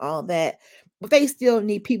intelligence and all that, but they still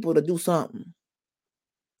need people to do something.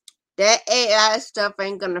 That AI stuff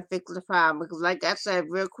ain't gonna fix the problem because, like I said,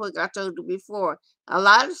 real quick, I told you before, a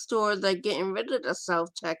lot of stores are getting rid of the self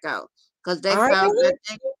checkout because they Are found they?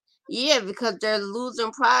 that because they're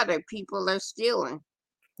losing product. People are stealing.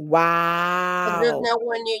 But there's Wow. no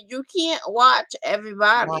one you can't watch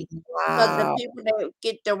everybody because the Wow. people that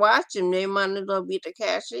get to watch them, they might as well be the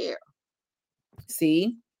cashier.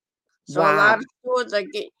 See? So a Wow. lot of stores are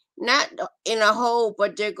getting not in a whole,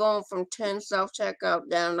 but they're going from 10 self checkout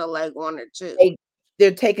down to like 1 or 2.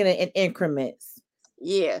 They're taking it in increments.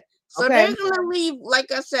 Yeah. So Okay. they're gonna leave,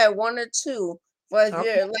 like I said, 1 or 2. But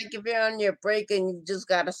Okay. if you're on your break and you just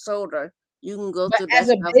got a soda, you can go But through as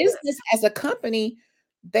that a stuff. business, as a company,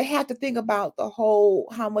 they have to think about the whole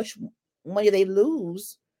how much money they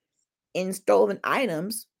lose in stolen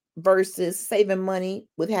items versus saving money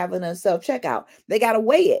with having a self-checkout. They got to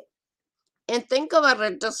weigh it. And think about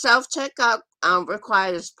it, the self checkout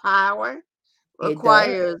requires power, It does.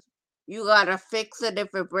 requires you gotta fix it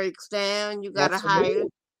if it breaks down. You gotta hire Absolutely.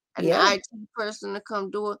 an Yeah. IT person to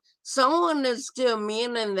come do it. Someone is still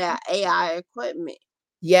manning that AI equipment. So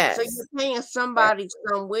Yes. you're paying Yes. somebody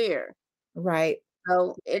somewhere. Right.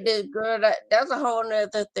 So it is good. That's a whole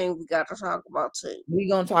nother thing we got to talk about too. We're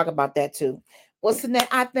going to talk about that too. Well, Sinette,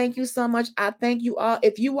 I thank you so much. I thank you all.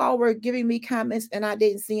 If you all were giving me comments and I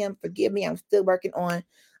didn't see them, forgive me. I'm still working on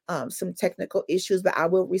some technical issues, but I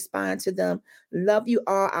will respond to them. Love you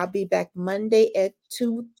all. I'll be back Monday at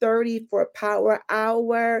 2:30 for Power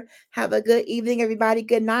Hour. Have a good evening, everybody.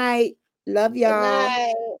 Good night. Love Good y'all.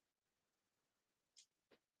 night.